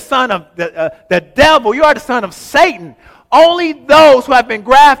Abraham. You're the son of the devil. You are the son of Satan. Only those who have been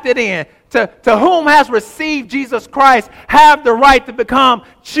grafted in, to whom has received Jesus Christ, have the right to become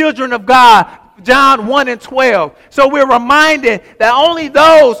children of God. John 1 and 12. So we're reminded that only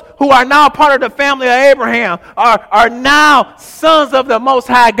those who are now part of the family of Abraham are now sons of the Most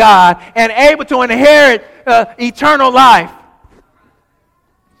High God and able to inherit eternal life.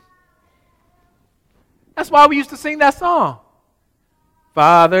 That's why we used to sing that song.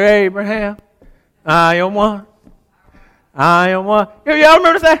 Father Abraham, I am one. I am one. Y'all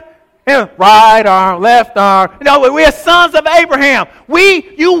remember that? Right arm, left arm. You know, we are sons of Abraham.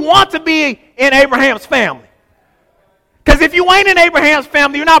 You want to be in Abraham's family. Because if you ain't in Abraham's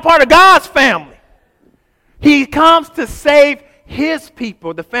family, you're not part of God's family. He comes to save his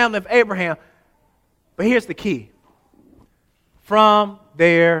people, the family of Abraham. But here's the key. From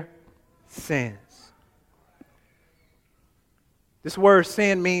their sins. This word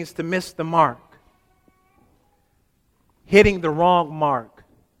sin means to miss the mark. Hitting the wrong mark.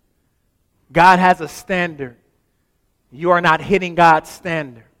 God has a standard. You are not hitting God's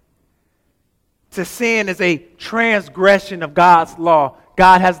standard. To sin is a transgression of God's law.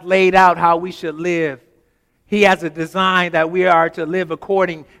 God has laid out how we should live. He has a design that we are to live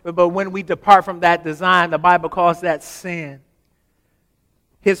according. But when we depart from that design, the Bible calls that sin.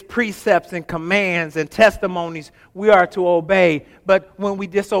 His precepts and commands and testimonies we are to obey. But when we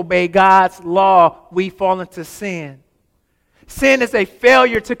disobey God's law, we fall into sin. Sin is a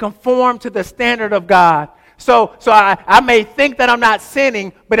failure to conform to the standard of God. So I may think that I'm not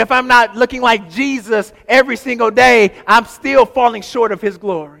sinning, but if I'm not looking like Jesus every single day, I'm still falling short of his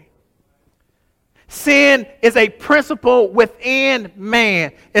glory. Sin is a principle within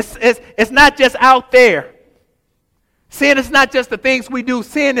man. It's not just out there. Sin is not just the things we do.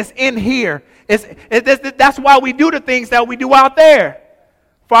 Sin is in here. That's why we do the things that we do out there.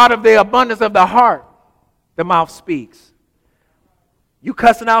 For out of the abundance of the heart, the mouth speaks. You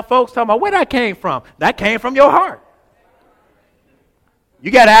cussing out folks, talking about where that came from. That came from your heart. You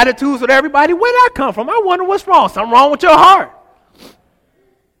got attitudes with everybody. Where that come from? I wonder what's wrong. Something wrong with your heart.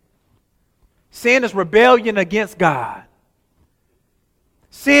 Sin is rebellion against God.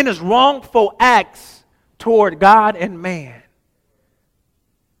 Sin is wrongful acts toward God and man.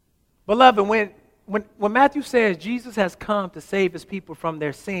 Beloved, when Matthew says Jesus has come to save his people from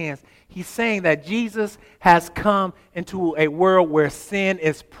their sins, he's saying that Jesus has come into a world where sin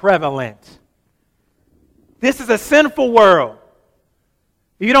is prevalent. This is a sinful world.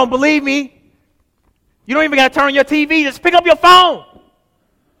 If you don't believe me, you don't even got to turn on your TV. Just pick up your phone.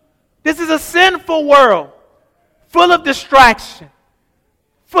 This is a sinful world, full of distraction,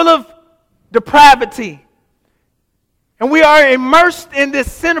 full of depravity. And we are immersed in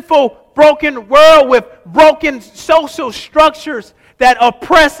this sinful, broken world with broken social structures that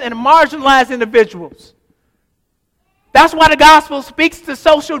oppress and marginalize individuals. That's why the gospel speaks to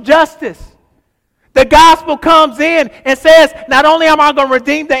social justice. The gospel comes in and says, not only am I going to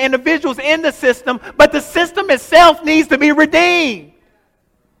redeem the individuals in the system, but the system itself needs to be redeemed.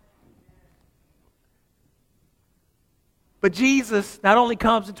 But Jesus not only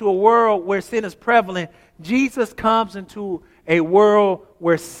comes into a world where sin is prevalent, Jesus comes into a world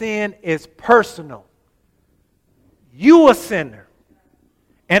where sin is personal. You a sinner,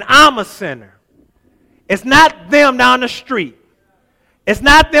 and I'm a sinner. It's not them down the street. It's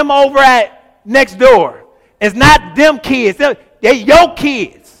not them over at next door. It's not them kids. They're your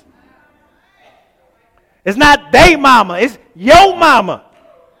kids. It's not they mama. It's your mama.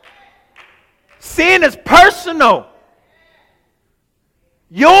 Sin is personal.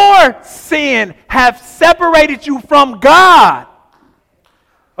 Your sin have separated you from God.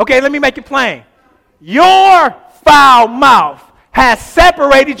 Okay, let me make it plain. Your foul mouth has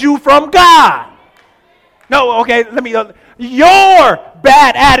separated you from God. No, okay, your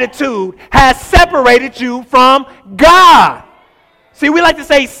bad attitude has separated you from God. See, we like to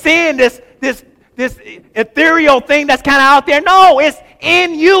say sin, this ethereal thing that's kind of out there. No, it's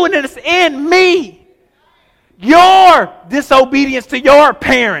in you and it's in me. Your disobedience to your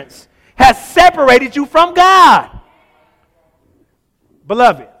parents has separated you from God.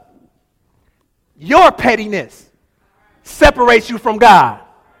 Beloved, your pettiness separates you from God.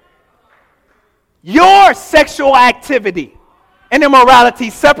 Your sexual activity and immorality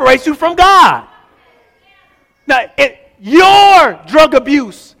separates you from God. Now, your drug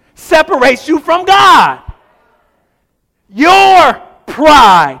abuse separates you from God. Your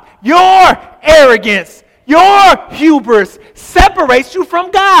pride, your arrogance, your hubris separates you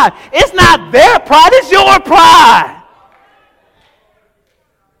from God. It's not their pride, it's your pride.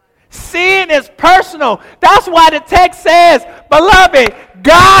 Sin is personal. That's why the text says, beloved,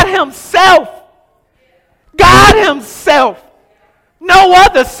 God Himself, no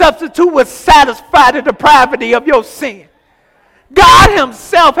other substitute would satisfy the depravity of your sin. God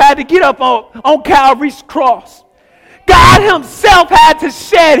Himself had to get up on Calvary's cross. God Himself had to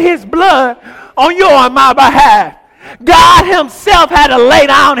shed His blood on your and my behalf. God Himself had to lay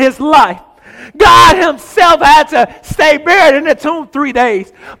down His life. God Himself had to stay buried in the tomb 3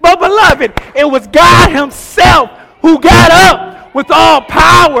 days. But beloved, it was God Himself who got up with all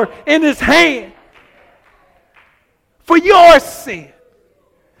power in His hand for your sin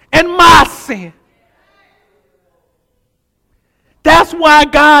and my sin. That's why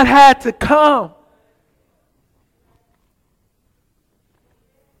God had to come.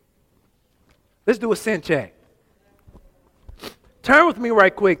 Let's do a sin check. Turn with me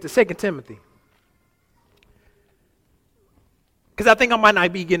right quick to 2 Timothy. Because I think I might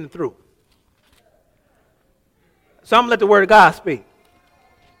not be getting through. So I'm going to let the word of God speak.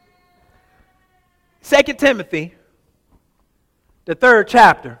 2 Timothy, the 3rd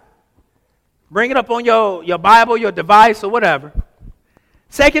chapter. Bring it up on your Bible, your device, or whatever.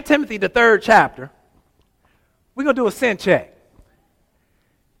 2 Timothy, the 3rd chapter. We're going to do a sin check.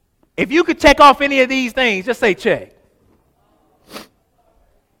 If you could check off any of these things, just say check.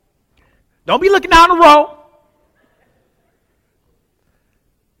 Don't be looking down the road.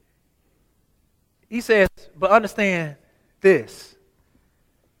 He says, but understand this,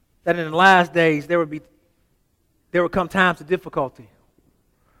 that in the last days there would come times of difficulty.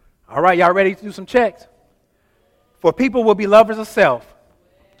 All right, y'all ready to do some checks? For people will be lovers of self.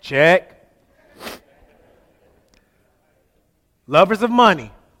 Check. Lovers of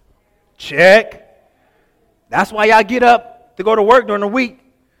money. Check. That's why y'all get up to go to work during the week.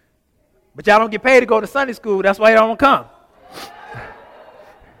 But y'all don't get paid to go to Sunday school. That's why y'all don't come.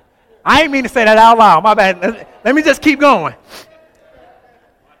 I ain't mean to say that out loud. My bad. Let me just keep going.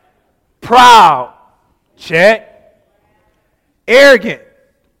 Proud. Check. Arrogant.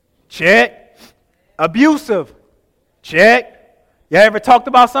 Check. Abusive. Check. You ever talked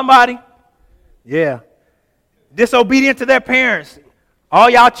about somebody? Yeah. Disobedient to their parents. All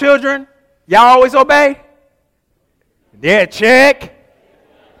y'all children, y'all always obey? Yeah, check.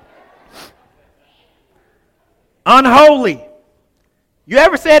 Unholy. You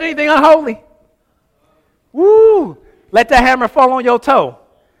ever said anything unholy? Woo! Let that hammer fall on your toe.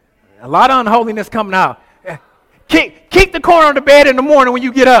 A lot of unholiness coming out. Kick the corner of the bed in the morning when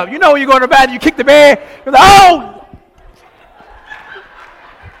you get up. You know when you go to the bathroom, you kick the bed. You're like, oh!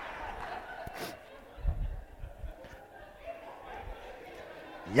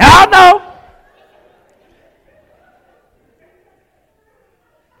 Y'all know.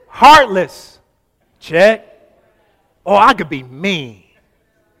 Heartless. Check. Oh, I could be mean.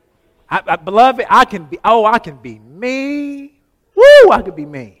 Beloved, I can be mean. Woo, I could be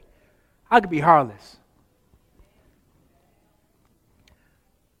mean. I could be heartless.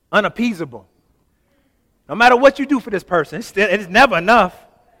 Unappeasable. No matter what you do for this person, it's never enough.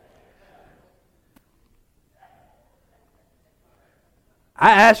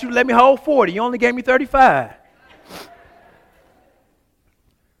 I asked you to let me hold 40. You only gave me 35.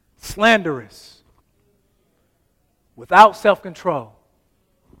 Slanderous. Without self-control.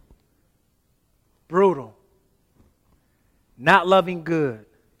 Brutal. Not loving good.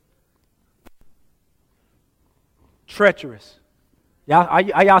 Treacherous. Are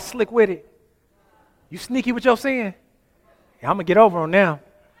y'all slick with it? You sneaky with your sin? Yeah, I'm going to get over them now.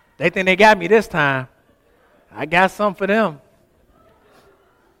 They think they got me this time. I got something for them.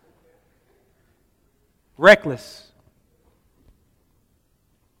 Reckless.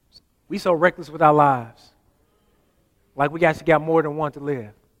 We so reckless with our lives. Like we actually got more than one to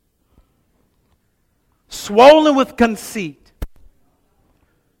live. Swollen with conceit.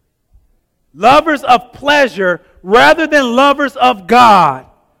 Lovers of pleasure rather than lovers of God.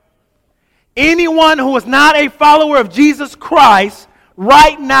 Anyone who is not a follower of Jesus Christ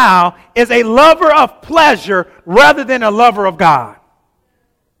right now is a lover of pleasure rather than a lover of God.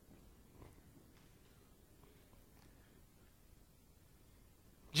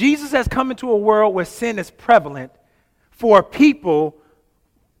 Jesus has come into a world where sin is prevalent for people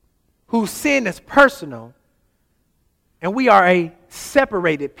whose sin is personal, and we are a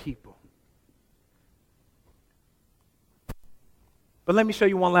separated people. But let me show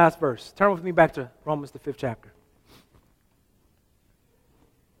you one last verse. Turn with me back to Romans, the 5th chapter.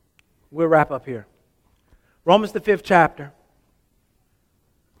 We'll wrap up here. Romans, the 5th chapter.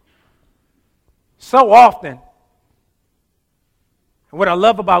 So often, and what I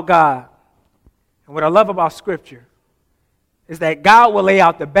love about God, and what I love about Scripture, is that God will lay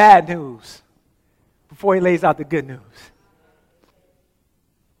out the bad news before He lays out the good news.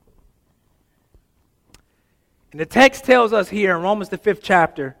 And the text tells us here in Romans, the 5th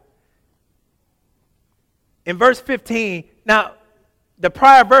chapter, in verse 15, now, the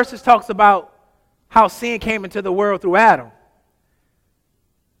prior verses talks about how sin came into the world through Adam.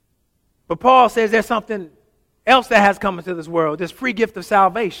 But Paul says there's something else that has come into this world, this free gift of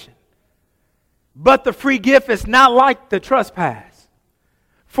salvation. But the free gift is not like the trespass.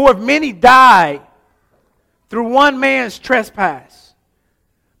 For if many died through one man's trespass,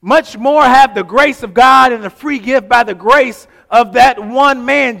 much more have the grace of God and the free gift by the grace of that one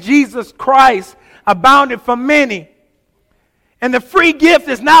man, Jesus Christ, abounded for many. And the free gift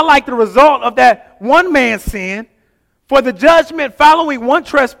is not like the result of that one man's sin. For the judgment following one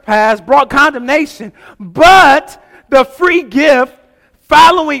trespass brought condemnation, but the free gift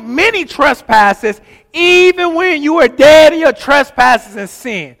following many trespasses, even when you were dead in your trespasses and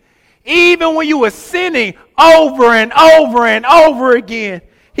sin, even when you were sinning over and over and over again,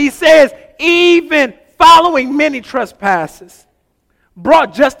 he says, even following many trespasses,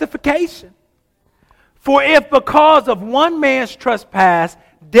 brought justification. For if because of one man's trespass,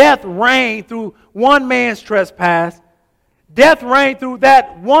 death reigned through one man's trespass, death reigned through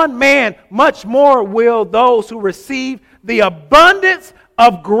that one man, much more will those who receive the abundance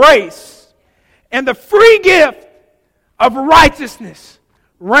of grace and the free gift of righteousness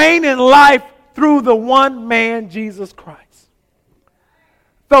reign in life through the one man, Jesus Christ.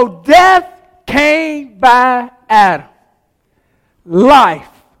 Though death came by Adam,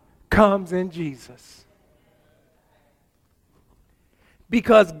 life comes in Jesus.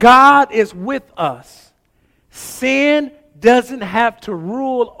 Because God is with us, sin doesn't have to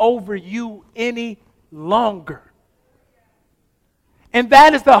rule over you any longer. And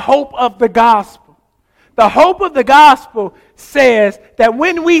that is the hope of the gospel. The hope of the gospel says that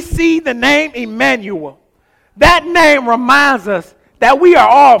when we see the name Immanuel, that name reminds us that we are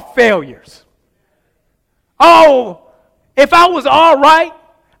all failures. Oh, if I was all right,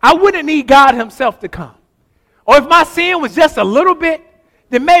 I wouldn't need God himself to come. Or if my sin was just a little bit,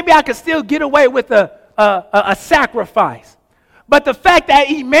 then maybe I could still get away with a sacrifice. But the fact that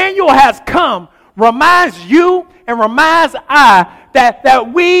Immanuel has come reminds you and reminds I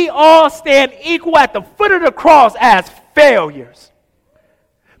that we all stand equal at the foot of the cross as failures.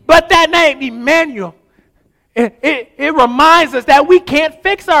 But that name, Immanuel, it reminds us that we can't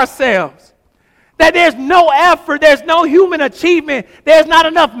fix ourselves. That there's no effort, there's no human achievement, there's not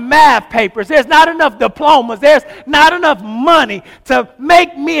enough math papers, there's not enough diplomas, there's not enough money to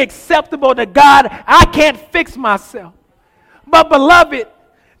make me acceptable to God. I can't fix myself. But beloved,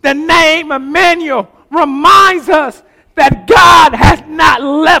 the name Immanuel reminds us that God has not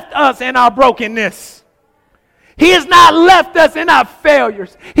left us in our brokenness. He has not left us in our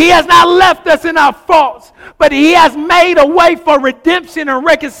failures. He has not left us in our faults. But he has made a way for redemption and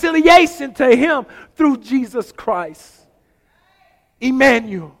reconciliation to him through Jesus Christ.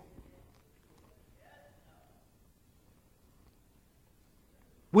 Immanuel.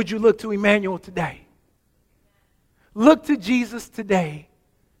 Would you look to Immanuel today? Look to Jesus today.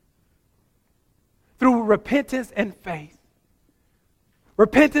 Through repentance and faith.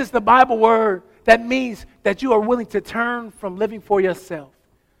 Repentance, the Bible word, that means that you are willing to turn from living for yourself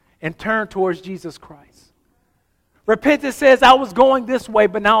and turn towards Jesus Christ. Repentance says, I was going this way,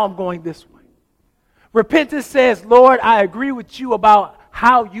 but now I'm going this way. Repentance says, Lord, I agree with you about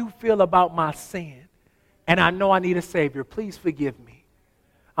how you feel about my sin, and I know I need a Savior. Please forgive me.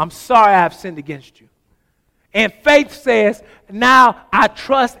 I'm sorry I have sinned against you. And faith says, now I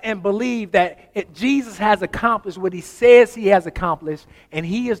trust and believe that Jesus has accomplished what he says he has accomplished, and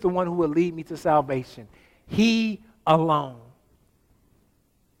he is the one who will lead me to salvation. He alone.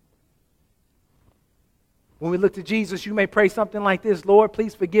 When we look to Jesus, you may pray something like this: Lord,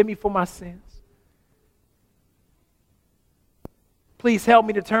 please forgive me for my sins. Please help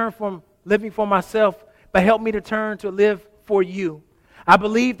me to turn from living for myself, but help me to turn to live for you. I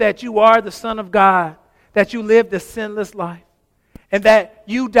believe that you are the Son of God, that you lived a sinless life, and that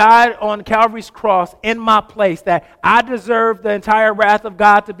you died on Calvary's cross in my place, that I deserve the entire wrath of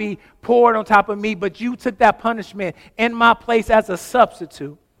God to be poured on top of me, but you took that punishment in my place as a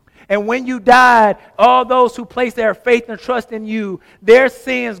substitute. And when you died, all those who place their faith and trust in you, their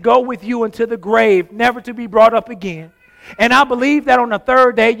sins go with you into the grave, never to be brought up again. And I believe that on the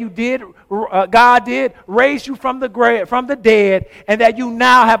third day God did raise you from the grave, from the dead, and that you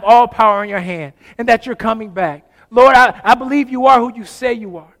now have all power in your hand, and that you're coming back. Lord, I believe you are who you say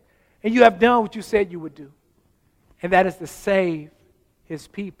you are, and you have done what you said you would do, and that is to save his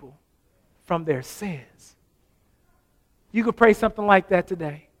people from their sins. You could pray something like that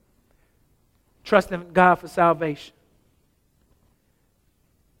today. Trust in God for salvation.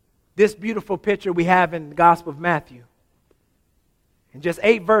 This beautiful picture we have in the Gospel of Matthew. In just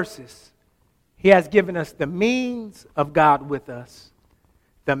 8 verses, he has given us the means of God with us,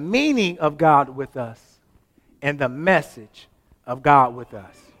 the meaning of God with us, and the message of God with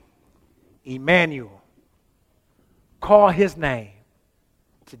us. Immanuel. Call his name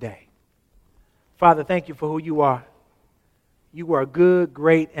today. Father, thank you for who you are. You are good,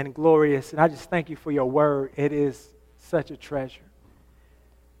 great, and glorious. And I just thank you for your word. It is such a treasure.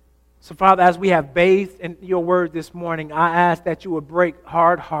 So, Father, as we have bathed in your word this morning, I ask that you would break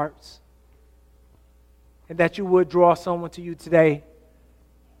hard hearts and that you would draw someone to you today.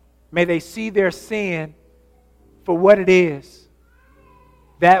 May they see their sin for what it is,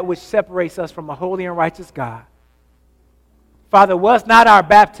 that which separates us from a holy and righteous God. Father, it was not our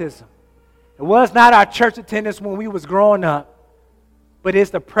baptism. It was not our church attendance when we was growing up, but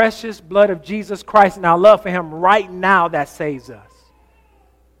it's the precious blood of Jesus Christ and our love for him right now that saves us.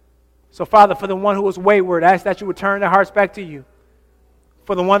 So, Father, for the one who is wayward, I ask that you would turn their hearts back to you.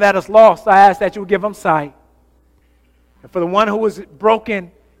 For the one that is lost, I ask that you would give them sight. And for the one who is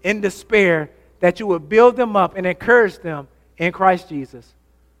broken in despair, that you would build them up and encourage them in Christ Jesus.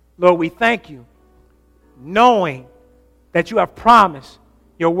 Lord, we thank you, knowing that you have promised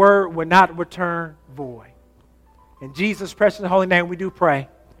your word will not return void. In Jesus' precious and holy name we do pray.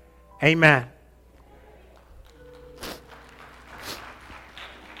 Amen.